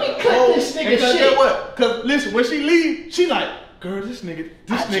 Let me cut this nigga shit. What? Cause listen, when she leave, she like, girl, this nigga,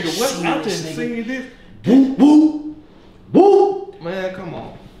 what? I just seen this. Woo. Man, come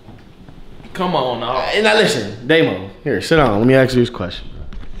on. Come on now. Now listen, Damo, here, sit down. Let me ask you this question.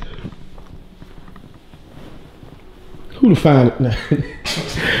 Who the finest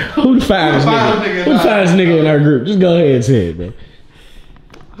nigga in our group? Just go ahead and say it, man.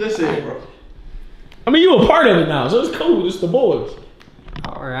 Just say it, bro. I mean, you a part of it now, so it's cool. It's the boys.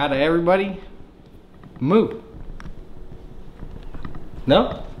 All right, out of everybody, Moo.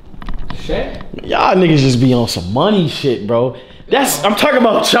 No? Shit. Y'all niggas just be on some money shit, bro. I'm talking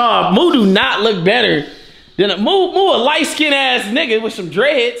about y'all. Moo do not look better than a a light skinned ass nigga with some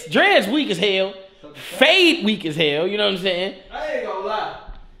dreads. Dreads weak as hell. Fade weak as hell. You know what I'm saying? I ain't gonna lie.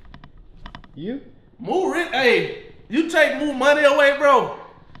 You? Moo rich. Hey, you take Moo money away, bro.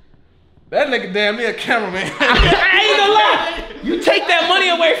 That nigga damn near a cameraman. I ain't gonna lie. You take that money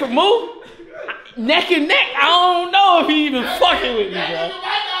away from Moo, neck and neck. I don't know if he even fucking with me, bro.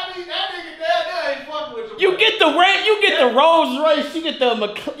 You get the rent, you get the Rolls Royce, you get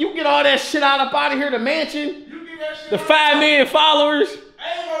all that shit up out of here, the mansion, the 5 million followers.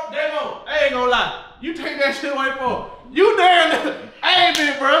 I ain't gonna lie. You take that shit away from you damn. I ain't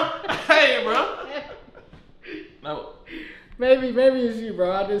been, bro. Hey, bro. No. Maybe it's you,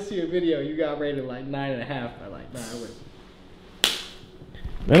 bro. I did see a video. You got rated like 9.5. I like 9.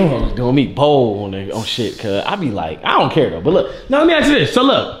 They don't doing me bold on shit, cause I be like, I don't care though. But look, now let me ask you this. So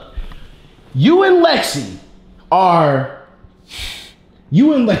look, you and Lexi,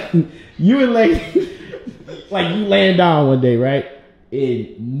 like you laying down one day, right?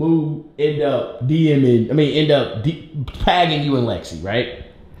 And Moo end up tagging you and Lexi, right?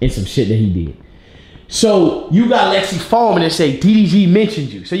 In some shit that he did. So you got Lexi phone and say DDG mentioned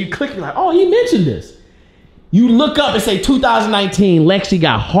you. So you click, you're like, oh, he mentioned this. You look up and say 2019, Lexi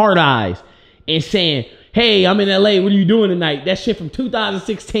got hard eyes and saying, hey, I'm in LA, what are you doing tonight? That shit from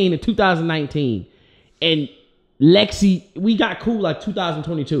 2016 to 2019. And Lexi, we got cool like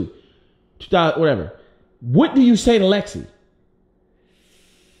 2022, whatever. What do you say to Lexi?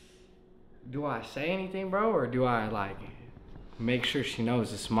 Do I say anything, bro, or do I like make sure she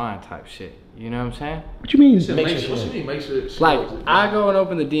knows it's mine type shit? You know what I'm saying? What you mean? Make sure like I go and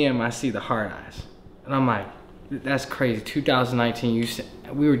open the DM, I see the hard eyes, and I'm like, that's crazy. 2019,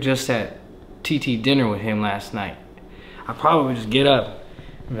 we were just at TT dinner with him last night. I probably would just get up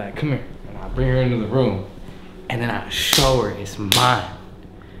and be like, come here, and I bring her into the room, and then I show her it's mine.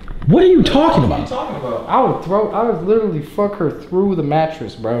 What are you talking about? What are you talking about? I would literally fuck her through the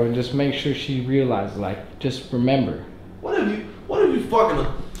mattress, bro, and just make sure she realizes, like, just remember. What if you fucking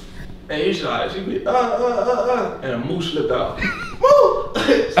her? And you should she be and a Moo slipped out. Moo!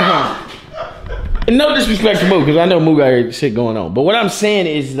 And no disrespect to Moo, because I know Moo got shit going on. But what I'm saying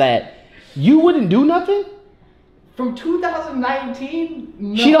is that you wouldn't do nothing? From 2019?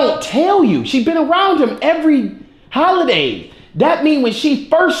 No. She don't tell you. She been around him every holiday. That mean when she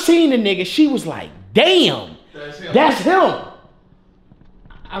first seen the nigga, she was like, damn, that's him.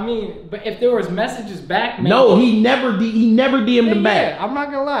 I mean, but if there was messages back, maybe. No, he never DM'd him back. Yeah, I'm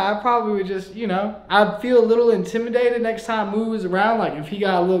not gonna lie. I probably would just, you know, I'd feel a little intimidated next time Moo was around. Like if he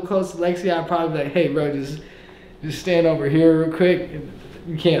got a little close to Lexi, I'd probably be like, hey, bro, just stand over here real quick.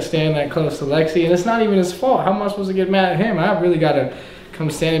 You can't stand that close to Lexi, and it's not even his fault. How am I supposed to get mad at him? I really gotta come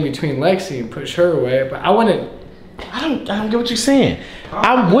stand in between Lexi and push her away. But I don't get what you're saying.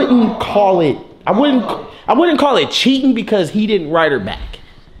 I wouldn't call it cheating because he didn't write her back.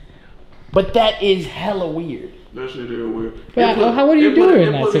 But that is hella weird. That shit is weird. But what do you do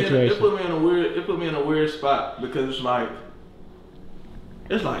in that situation? It put me in a weird spot because it's like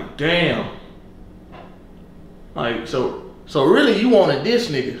damn. Like so really you wanted this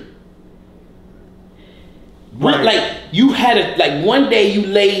nigga. Right. Like you had one day you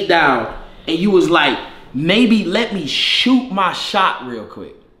laid down and you was like, maybe let me shoot my shot real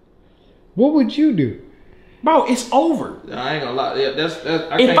quick. What would you do? Bro, it's over. I ain't gonna lie. Yeah,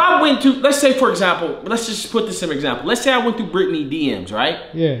 if I went to, let's say for example, let's just put this in an example. Let's say I went through Brittany DMs, right?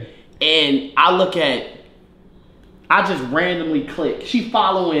 Yeah. And I just randomly click. She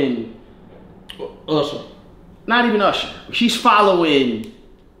following Usher. Not even Usher. She's following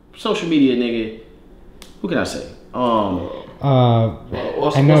social media nigga. Who can I say? I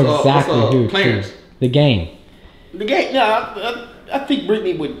know exactly who. Clarence. The Game. The Game. Yeah, I think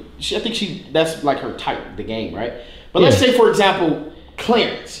Brittany would. I think that's like her type, The Game, right? But let's say, for example,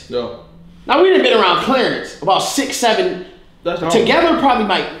 Clarence. No. Now we done been around Clarence about 6, 7 together, probably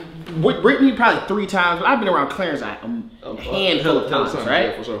like with Brittany probably 3 times. But I've been around Clarence a handful of times, right?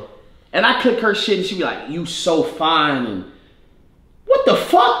 Yeah, for sure. And I click her shit, and she be like, "You so fine," and what the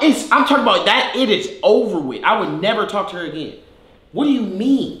fuck is? I'm talking about that. It is over with. I would never talk to her again. What do you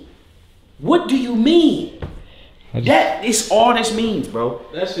mean? What do you mean? That is all this means, bro.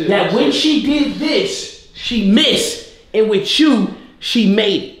 That when she did this, she missed, and with you, she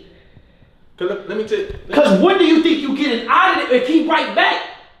made it. Let me tell you. Because what do you think you getting out of it if he right back?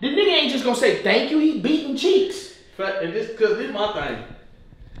 The nigga ain't just gonna say thank you. He beating cheeks. And this is my thing.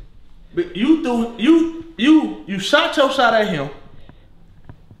 But you shot your shot at him,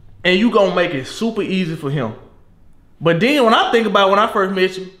 and you gonna make it super easy for him. But then when I think about when I first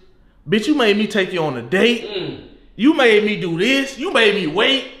met you, bitch, you made me take you on a date. You made me do this. You made me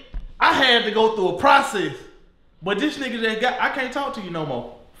wait. I had to go through a process. But this nigga that got, I can't talk to you no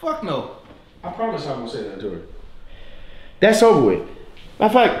more. Fuck no. I promise I'm gonna say that to her. That's over with. Matter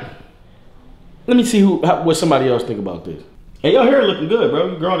of fact, let me see what somebody else think about this. Hey, your hair looking good,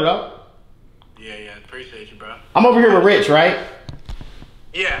 bro. You growing it out? Yeah, appreciate you, bro. I'm over here with Rich, right?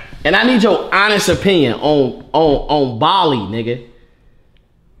 Yeah. And I need your honest opinion on Bali, nigga.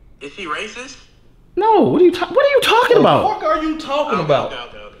 Is he racist? No, what are you talking about? What the fuck are you talking about?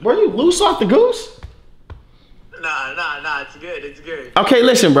 Okay. Were you loose off the goose? Nah, it's good. Okay,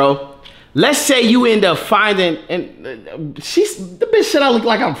 listen, bro. Let's say you end up finding, and the bitch said I look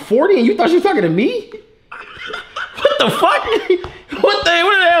like I'm 40 and you thought she was talking to me? What the fuck? What the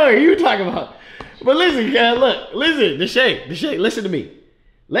hell are you talking about? But listen, listen, Deshae, listen to me.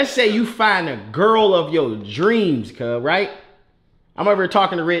 Let's say you find a girl of your dreams, cuz, right? I'm over here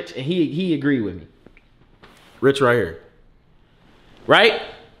talking to Rich and he agreed with me. Rich right here. Right?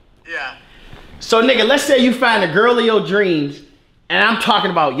 Yeah. So nigga, let's say you find a girl of your dreams and I'm talking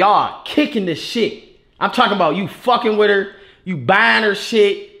about y'all kicking this shit. I'm talking about you fucking with her, you buying her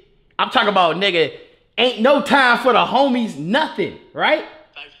shit. I'm talking about nigga, ain't no time for the homies, nothing, right?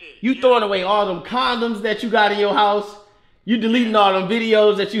 You throwing away all them condoms that you got in your house. You deleting all them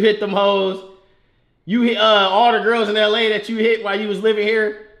videos that you hit them hoes. You hit all the girls in LA that you hit while you was living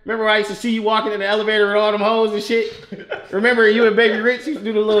here. Remember I used to see you walking in the elevator with all them hoes and shit? Remember you and Baby Rich used to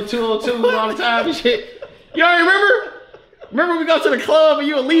do the little 202 all the time and shit? You all remember? Remember we go to the club and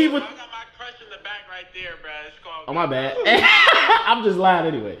you would leave with... I got my crush in the back right there, bro. It's called... Oh, my bad. I'm just lying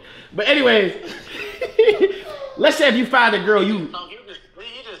anyway. But anyways, let's say if you find a girl you...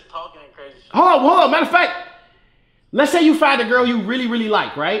 He just talking crazy shit. Hold on. Matter of fact, let's say you find a girl you really, really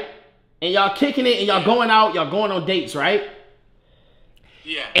like, right? And y'all kicking it and y'all going out, y'all going on dates, right?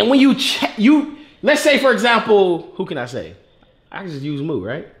 Yeah. And when let's say for example, who can I say? I can just use Moo,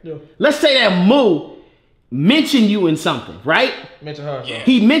 right? Yeah. Let's say that Moo mentioned you in something, right? Mention her. Yeah.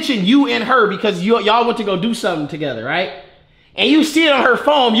 He mentioned you and her because y'all went to go do something together, right? And you see it on her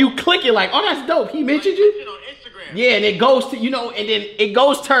phone, you click it like, oh, that's dope. He mentioned you? On Instagram. Yeah, and it goes to, and then it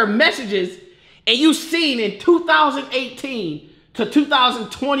goes to her messages, and you seen in 2018 to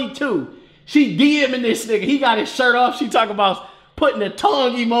 2022, she DMing this nigga. He got his shirt off. She talking about putting a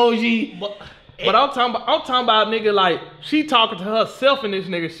tongue emoji. But I'm talking about nigga like she talking to herself in this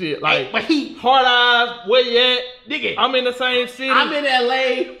nigga shit. Like, but he hard eyes, where you at? Nigga, I'm in the same city. I'm in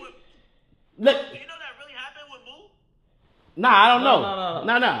LA. Look. Do you know that really happened with Moo? Nah, I don't know.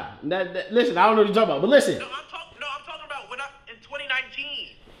 No. Listen, I don't know what you're talking about. But listen. No, I'm talking about in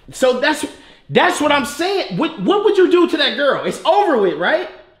 2019. So that's what I'm saying. What would you do to that girl? It's over with, right?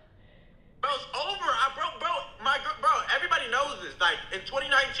 Bro, it's over. Bro, everybody knows this. Like, in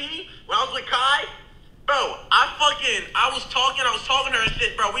 2019, when I was with Kai, bro, I was talking to her and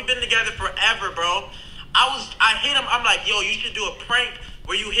shit, bro. We've been together forever, bro. I hit him. I'm like, yo, you should do a prank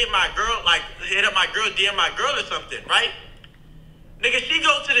where you hit my girl, like, hit up my girl, DM my girl or something, right? Nigga, she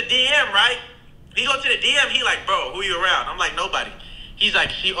goes to the DM, right? He goes to the DM, he like, bro, who you around? I'm like, nobody. He's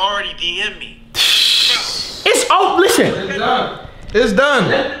like, she already DM'd me. It's listen. It's done. It's done.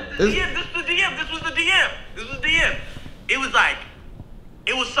 This was the DM. It was like,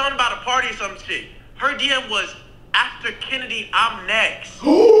 it was something about a party or some shit. Her DM was, after Kennedy, I'm next.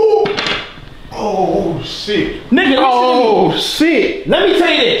 Oh shit. Nigga, oh shit. Let me tell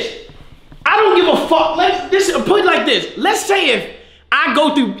you this. I don't give a fuck. Put it like this. Let's say if I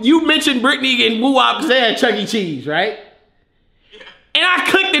go through, you mentioned Brittany and WooWop because they had Chuck E. Cheese, right? Yeah. And I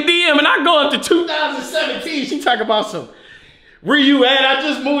click the DM and I go up to 2017. She talking about some, where you at? I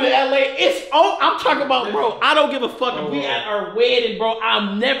just moved to LA. I'm talking about, bro, I don't give a fuck if we at our wedding, bro.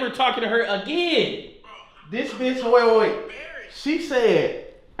 I'm never talking to her again. This bitch, wait. She said,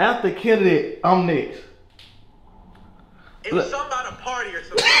 after Kennedy, I'm next. It was something about a party or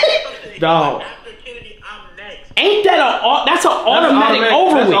something. Dog. After Kennedy, I'm next. Ain't that that's an automatic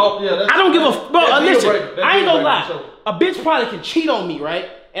over with? I don't give a bro. Listen, I ain't gonna lie. A bitch probably can cheat on me, right?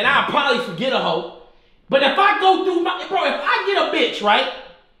 And I'll probably forget a hoe. But if I go through if I get a bitch, right?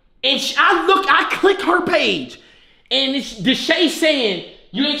 And I click her page, and it's Deshae saying,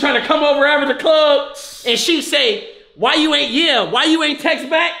 you ain't trying to come over after the club, and she say, why you ain't text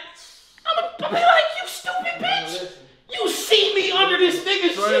back? I'm gonna be like, you stupid bitch. You see me under this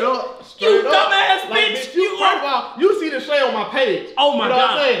nigga Straight shit. up. You dumbass Like, bitch. You see the shade on my page. Oh my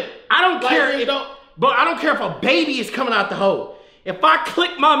God. I don't care but I don't care if a baby is coming out the hole. If I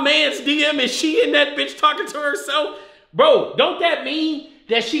click my man's DM and she and that bitch talking to herself, bro, don't that mean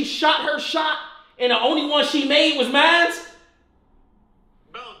that she shot her shot and the only one she made was mine?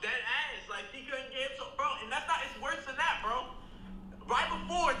 Bro, that ass, like, she couldn't get so, bro, and that's not, it's worse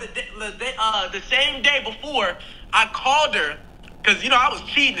the same day before, I called her, cause you know I was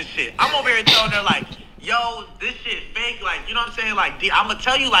cheating and shit. I'm over here telling her like, yo, this shit fake. Like, you know what I'm saying? Like, I'm gonna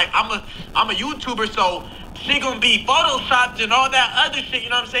tell you, like, I'm a YouTuber, so she gonna be photoshopped and all that other shit. You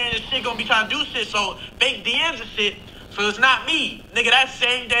know what I'm saying? And she gonna be trying to do shit, so fake DMs and shit. So it's not me, nigga. That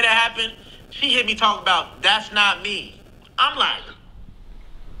same day that happened, she hit me talking about that's not me. I'm like,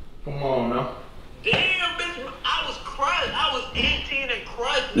 come on now. Damn, bitch, I was crushed. I was 18 and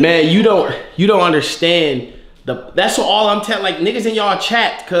crushed. Man, you don't understand that's all I'm telling, like, niggas in y'all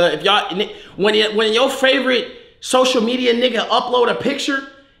chat, cause if y'all, when your favorite social media nigga upload a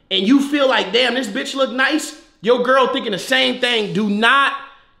picture and you feel like, damn, this bitch look nice, your girl thinking the same thing. Do not,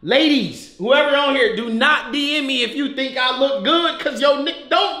 ladies, whoever on here, do not DM me if you think I look good, cause yo, Nick,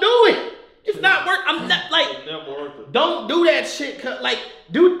 don't do it. It's not worth. I'm not like. Don't do that shit. Like,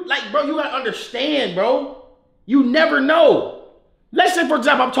 dude, like, bro, you gotta understand, bro. You never know. Let's say, for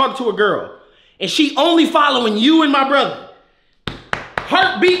example, I'm talking to a girl, and she only following you and my brother.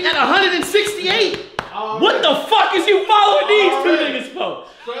 Heartbeat at 168. What the fuck is you following these two niggas for?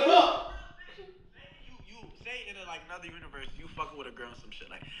 Straight up. You say in like another universe, you fucking with a girl and some shit.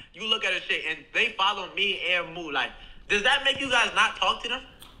 Like, you look at her shit, and they follow me and Moo. Like, does that make you guys not talk to them?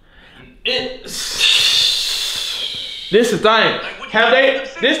 This is the thing. Like, have they?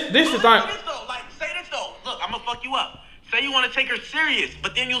 This is the thing. Like, say this though. Look, I'm gonna fuck you up. Say you want to take her serious,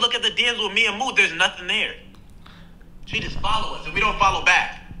 but then you look at the DMs with me and Moo. There's nothing there. She just follow us, and we don't follow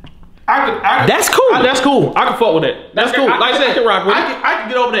back. That's cool. That's cool. I can fuck with that. That's cool. Like I said, I can rock with it. I can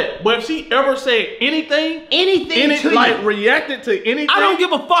get over that. But if she ever said anything to like you, reacted to anything, I don't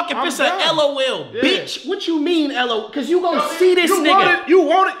give a fuck if it's an LOL, bitch. What you mean LOL? Cause you gonna see this nigga. You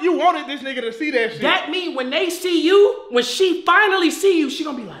wanted this nigga to see that shit. That mean when they see you, when she finally see you, she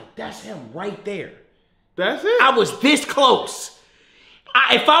gonna be like, that's him right there. That's it. I was this close.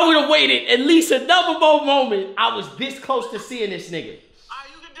 If I would have waited at least another more moment, I was this close to seeing this nigga.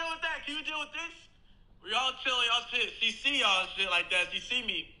 Can you deal with this? We all chill, y'all shit. She see y'all shit like that. She see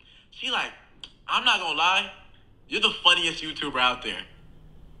me. She like, I'm not gonna lie. You're the funniest YouTuber out there.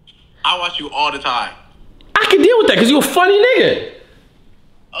 I watch you all the time. I can deal with that because you're a funny nigga.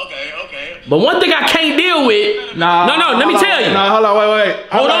 Okay. But one thing I can't deal with. No, let me tell you. Nah, hold on, wait.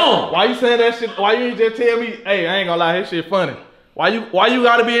 Hold on. Why you saying that shit? Why you ain't just tell me, hey, I ain't gonna lie, his shit funny. Why you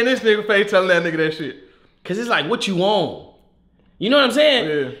gotta be in this nigga face telling that nigga that shit? Cause it's like what you on. You know what I'm saying?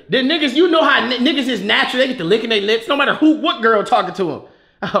 Yeah. The niggas, you know how niggas is natural. They get to licking their lips, no matter what girl talking to them.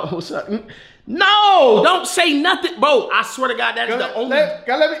 Oh, what's up? No, don't say nothing, bro. I swear to God, that's the only.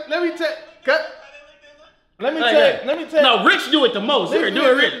 Let me tell. No, Rich do it the most. Here, do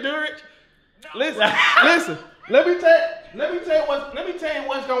it, Rich. Listen. Let me tell you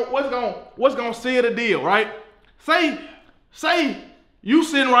what's gonna seal the deal, right? Say you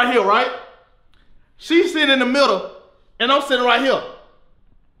sitting right here, right? She's sitting in the middle. And I'm sitting right here.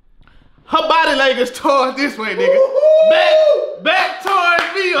 Her body leg is towards this way, nigga. Back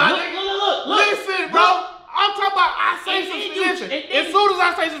towards me. Look. Listen, bro. I'm talking about I say some shit. Listen. As soon as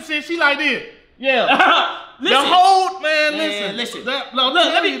I say some shit, she like this. Yeah. The whole man, listen.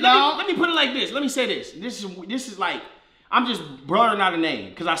 Let me put it like this. Let me say this. This is like, I'm just blurring out a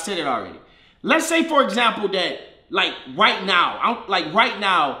name because I said it already. Let's say, for example, that like right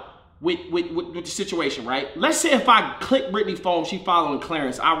now, with the situation, right? Let's say if I click Brittany's phone, she following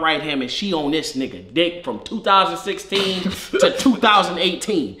Clarence, I write him and she on this nigga dick from 2016 to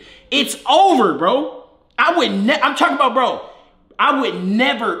 2018. It's over, bro. I'm talking about, bro. I would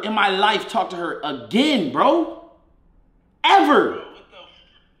never in my life talk to her again, bro. Ever.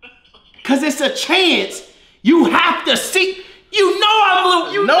 Cause it's a chance. You have to see. You know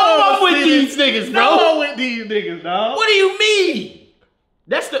I'm with these niggas, bro. I'm with these niggas, dog. What do you mean?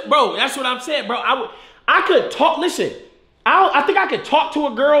 That's what I'm saying, bro. I could talk, listen, I think I could talk to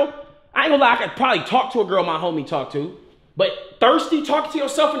a girl. I ain't gonna lie, I could probably talk to a girl my homie talked to. But thirsty talking to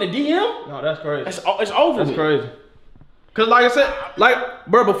yourself in the DM? No, that's crazy. It's over. That's crazy. Cause like I said,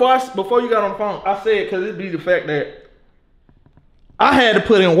 bro, before you got on the phone, I said, cause it be the fact that I had to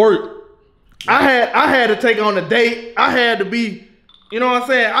put in work. I had to take on a date. I had to be, you know what I'm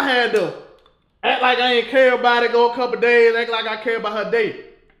saying? I had to act like I ain't care about it, go a couple days, act like I care about her date.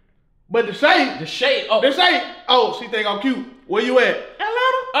 But Deshae, she think I'm cute. Where you at?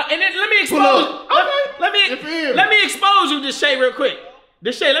 Atlanta. And then let me expose. Let me expose you, Deshae, real quick.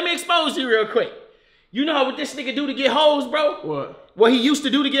 Deshae, let me expose you real quick. You know what this nigga do to get hoes, bro? What he used to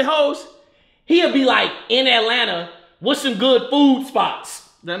do to get hoes? He'll be like in Atlanta with some good food spots.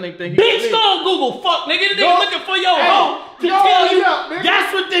 That nigga think Bitch, go on Google, fuck, nigga. The nigga looking for your hoe to tell you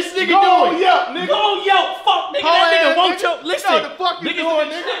that's what this nigga doing. Nigga. Go on Yelp, fuck, nigga. That nigga won't your listen. What the fuck you doing,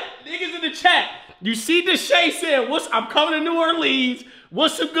 nigga? Niggas in the chat. You see Deshae saying, I'm coming to New Orleans.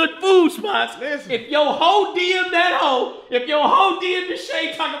 What's some good food spots? Listen. If your hoe DM that hoe, if your hoe DM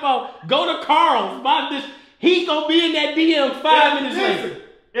Deshae talking about go to Carl's, buy this, he gonna be in that DM 5 minutes later.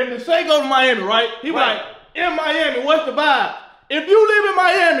 If Deshae go to Miami, right? He like, in Miami, what's the vibe? If you live in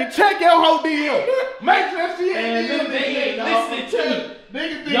Miami, check your whole DM. Make sure she ain't listening to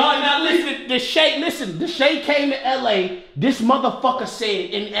me. Y'all not listening. Deshae came to LA. This motherfucker said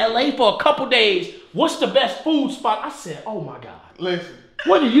in LA for a couple days, what's the best food spot? I said, oh my God. Listen.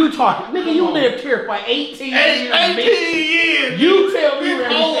 What are you talking? Nigga, you lived here for 18 years. 18 years. You tell me where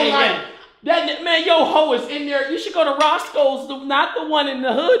everything at. That man, your hoe is in there. You should go to Roscoe's, not the one in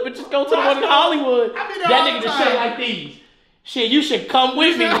the hood, but just go to the one in Hollywood. That nigga Deshae like these. Shit, you should come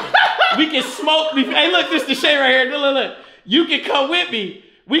with me. We can smoke. Hey, look, this Deshae right here. Look. You can come with me.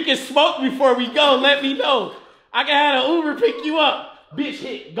 We can smoke before we go. Let me know. I can have an Uber pick you up. Bitch,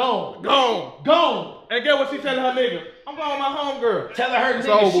 hit. Gone. And get what she telling her nigga? I'm going with my homegirl. Telling her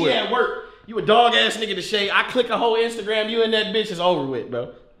nigga she at work. You a dog ass nigga Deshae. I click a whole Instagram. You and that bitch is over with,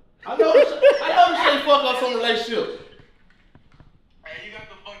 bro. I know Deshae fuck up some relationships. Hey, you got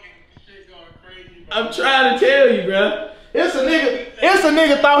the fucking shit going crazy, bro. I'm trying to tell you, bro. It's a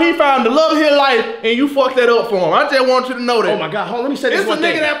nigga thought he found the love of his life and you fucked that up for him. I just want you to know that. Oh my God, hold on, let me say this one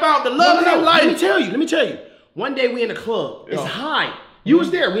thing. It's a nigga that found the love of his life. Let me tell you. One day we in the club. It's high. You was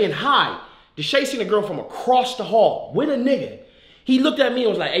there, we in high. Deshae seen a girl from across the hall with a nigga. He looked at me and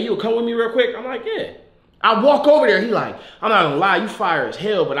was like, hey, you come with me real quick? I'm like, yeah. I walk over there, he like, I'm not gonna lie, you fire as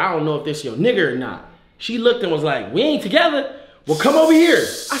hell, but I don't know if this your nigga or not. She looked and was like, we ain't together. Well, come over here.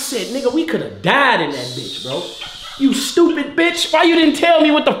 I said, nigga, we could have died in that bitch, bro. You stupid bitch. Why you didn't tell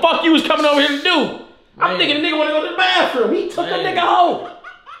me what the fuck you was coming over here to do? Man. I'm thinking the nigga wanna go to the bathroom. He took a nigga hoe.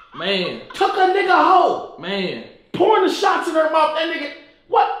 Man. Took a nigga hoe. Man. Pouring the shots in her mouth. That nigga,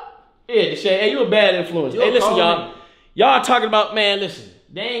 what? Yeah, Deshae, hey, you a bad influence. Hey, listen, y'all. Y'all talking about, man, listen.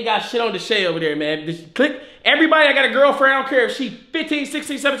 They ain't got shit on Deshae over there, man. Just click. Everybody that got a girlfriend, I don't care if she 15,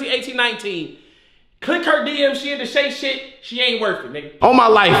 16, 17, 18, 19. Click her DM, she in Deshae shit, she ain't worth it, nigga. On my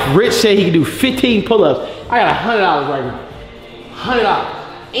life, Rich said he could do 15 pull-ups. I got $100 right now.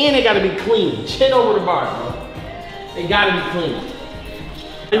 $100. And they gotta be clean. Chin over the bar, bro. They gotta be clean.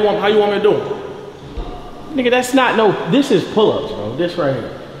 How you want me to do it? Nigga, that's not this is pull-ups, bro. This right here.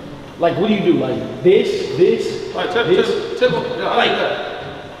 Like, what do you do? Like this? Like, this? Like that.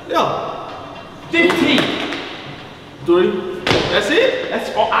 Yo. 15. 3. That's it? That's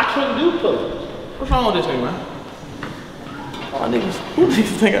all. I couldn't do pull-ups. What's wrong with this thing, man? Oh, niggas, who do you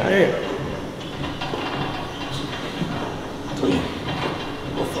think I am? 3,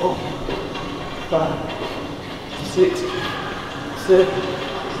 4, 5, 6, 7,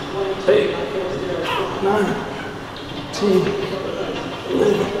 8, 9, 10,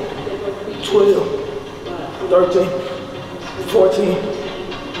 11, 12, 13, 14,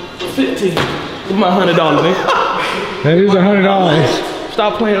 15. Give my $100, nigga. That is $100.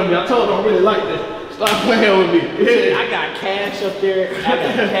 Stop playing with me. I told them I really like that. Stop playing with me. Yeah. I got cash up there. I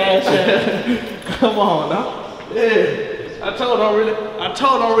got cash up. Come on now. Yeah. I told them I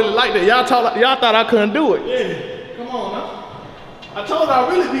really like that. Y'all thought I couldn't do it. Yeah. Come on now. I told her I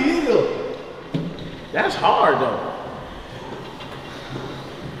really be ill. That's hard though.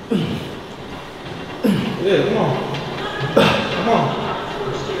 Yeah, come on. Come on.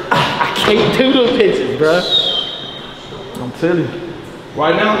 I can't do the pitches, bruh. I'm telling you.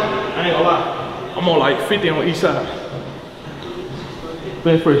 Right now, I ain't gonna lie. I'm on like 50 on each side.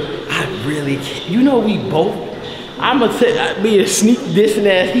 Been first. I really can't. You know we both. I'ma be a sneak this and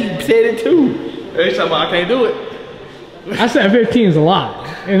that. He said it too. Every time I can't do it. I said 15 is a lot.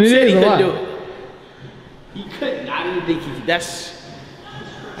 And it is a lot. Do it. He couldn't. I didn't think he could. That's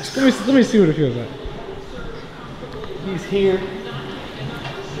let me see what it feels like. He's here.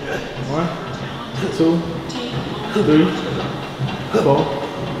 1, 2, 3. 4,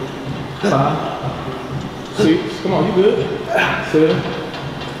 5, 6. Come on, you good? 7,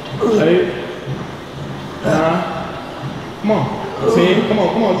 8, 9. Come on. 10. Come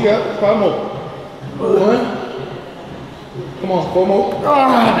on. You got 5 more. 1. Come on, 4 more.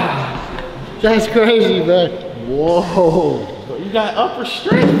 Ah, that's crazy, man. Whoa. You got upper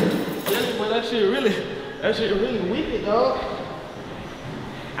strength. That shit really wicked, dog.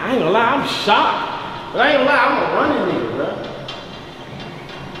 I ain't gonna lie, I'm shocked. But I ain't gonna lie, I'm a running nigga, bro.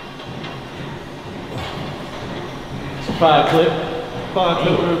 5 clip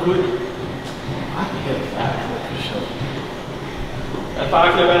real quick. I can get a 5 clip for sure. That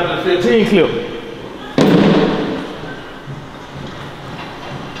 5 clip after the 15 clip.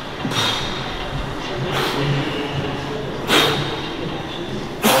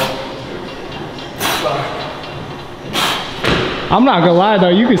 I'm not gonna lie though,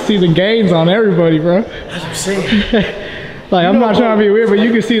 you can see the gains on everybody, bro. That's what I'm saying. Like, I'm not trying to be weird, but you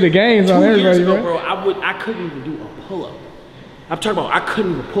can see the gains on everybody, ago, bro. I couldn't even do a pull-up. I'm talking about I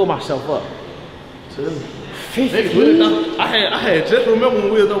couldn't even pull myself up. 15? I had just remember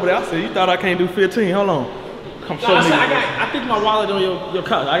when we was over there, I said, you thought I can't do 15, hold on. Come show me. I think my wallet on your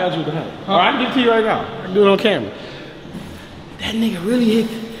couch. I got you behind. Or I can give it to you right now. I can do it on camera. That nigga really hit.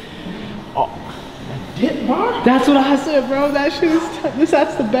 Dip bar? That's what I said, bro. That shit is,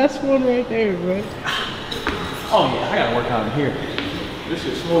 that's the best one right there, bro. Oh yeah, I gotta work out in here. This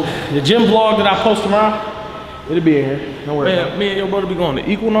shit smooth. The gym vlog that I post tomorrow, it'll be in here. Don't worry. Man, me and your brother be going to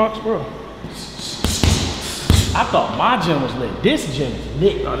Equinox, bro. I thought my gym was lit. This gym is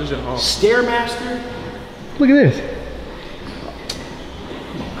lit. Oh, this gym hard. Stairmaster. Look at this.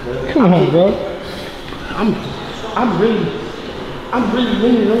 Come on, bro. I'm really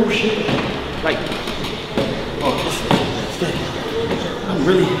leaning over shit. Like, I'm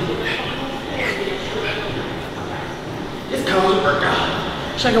really. This college workout.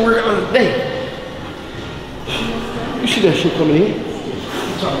 Wish I can work out on the day. You see that shit coming in? What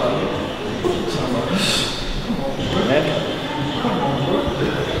you talking about, man? What you talking about?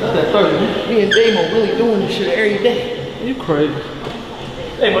 That's that 30. Me and Damo really doing this shit every day. You crazy.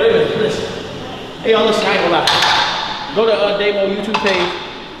 Hey, but listen. Hey, y'all, listen, I ain't gonna lie. Go to Damo YouTube page,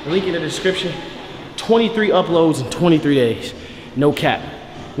 link in the description. 23 uploads in 23 days. No cap.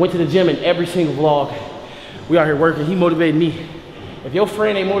 Went to the gym in every single vlog. We out here working. He motivated me. If your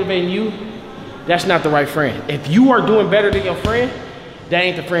friend ain't motivating you, that's not the right friend. If you are doing better than your friend, that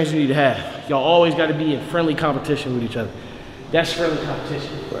ain't the friends you need to have. Y'all always got to be in friendly competition with each other. That's friendly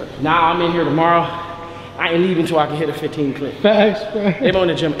competition. Right. Now I'm in here tomorrow. I ain't leaving until I can hit a 15 clip. Facts, bro. Damo in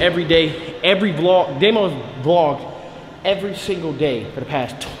the gym every day, every vlog. Damo's vlogged every single day for the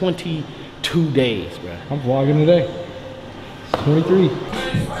past 22 days, bro. I'm vlogging today. 23.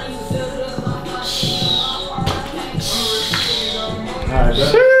 Alright,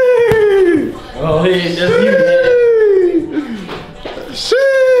 bro. Oh, hey, that's you, man.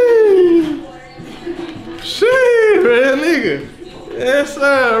 Shit, real nigga. Yes,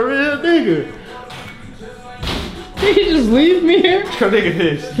 sir, real nigga. Did he just leave me here? Come nigga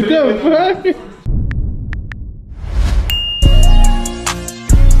this. What the fuck?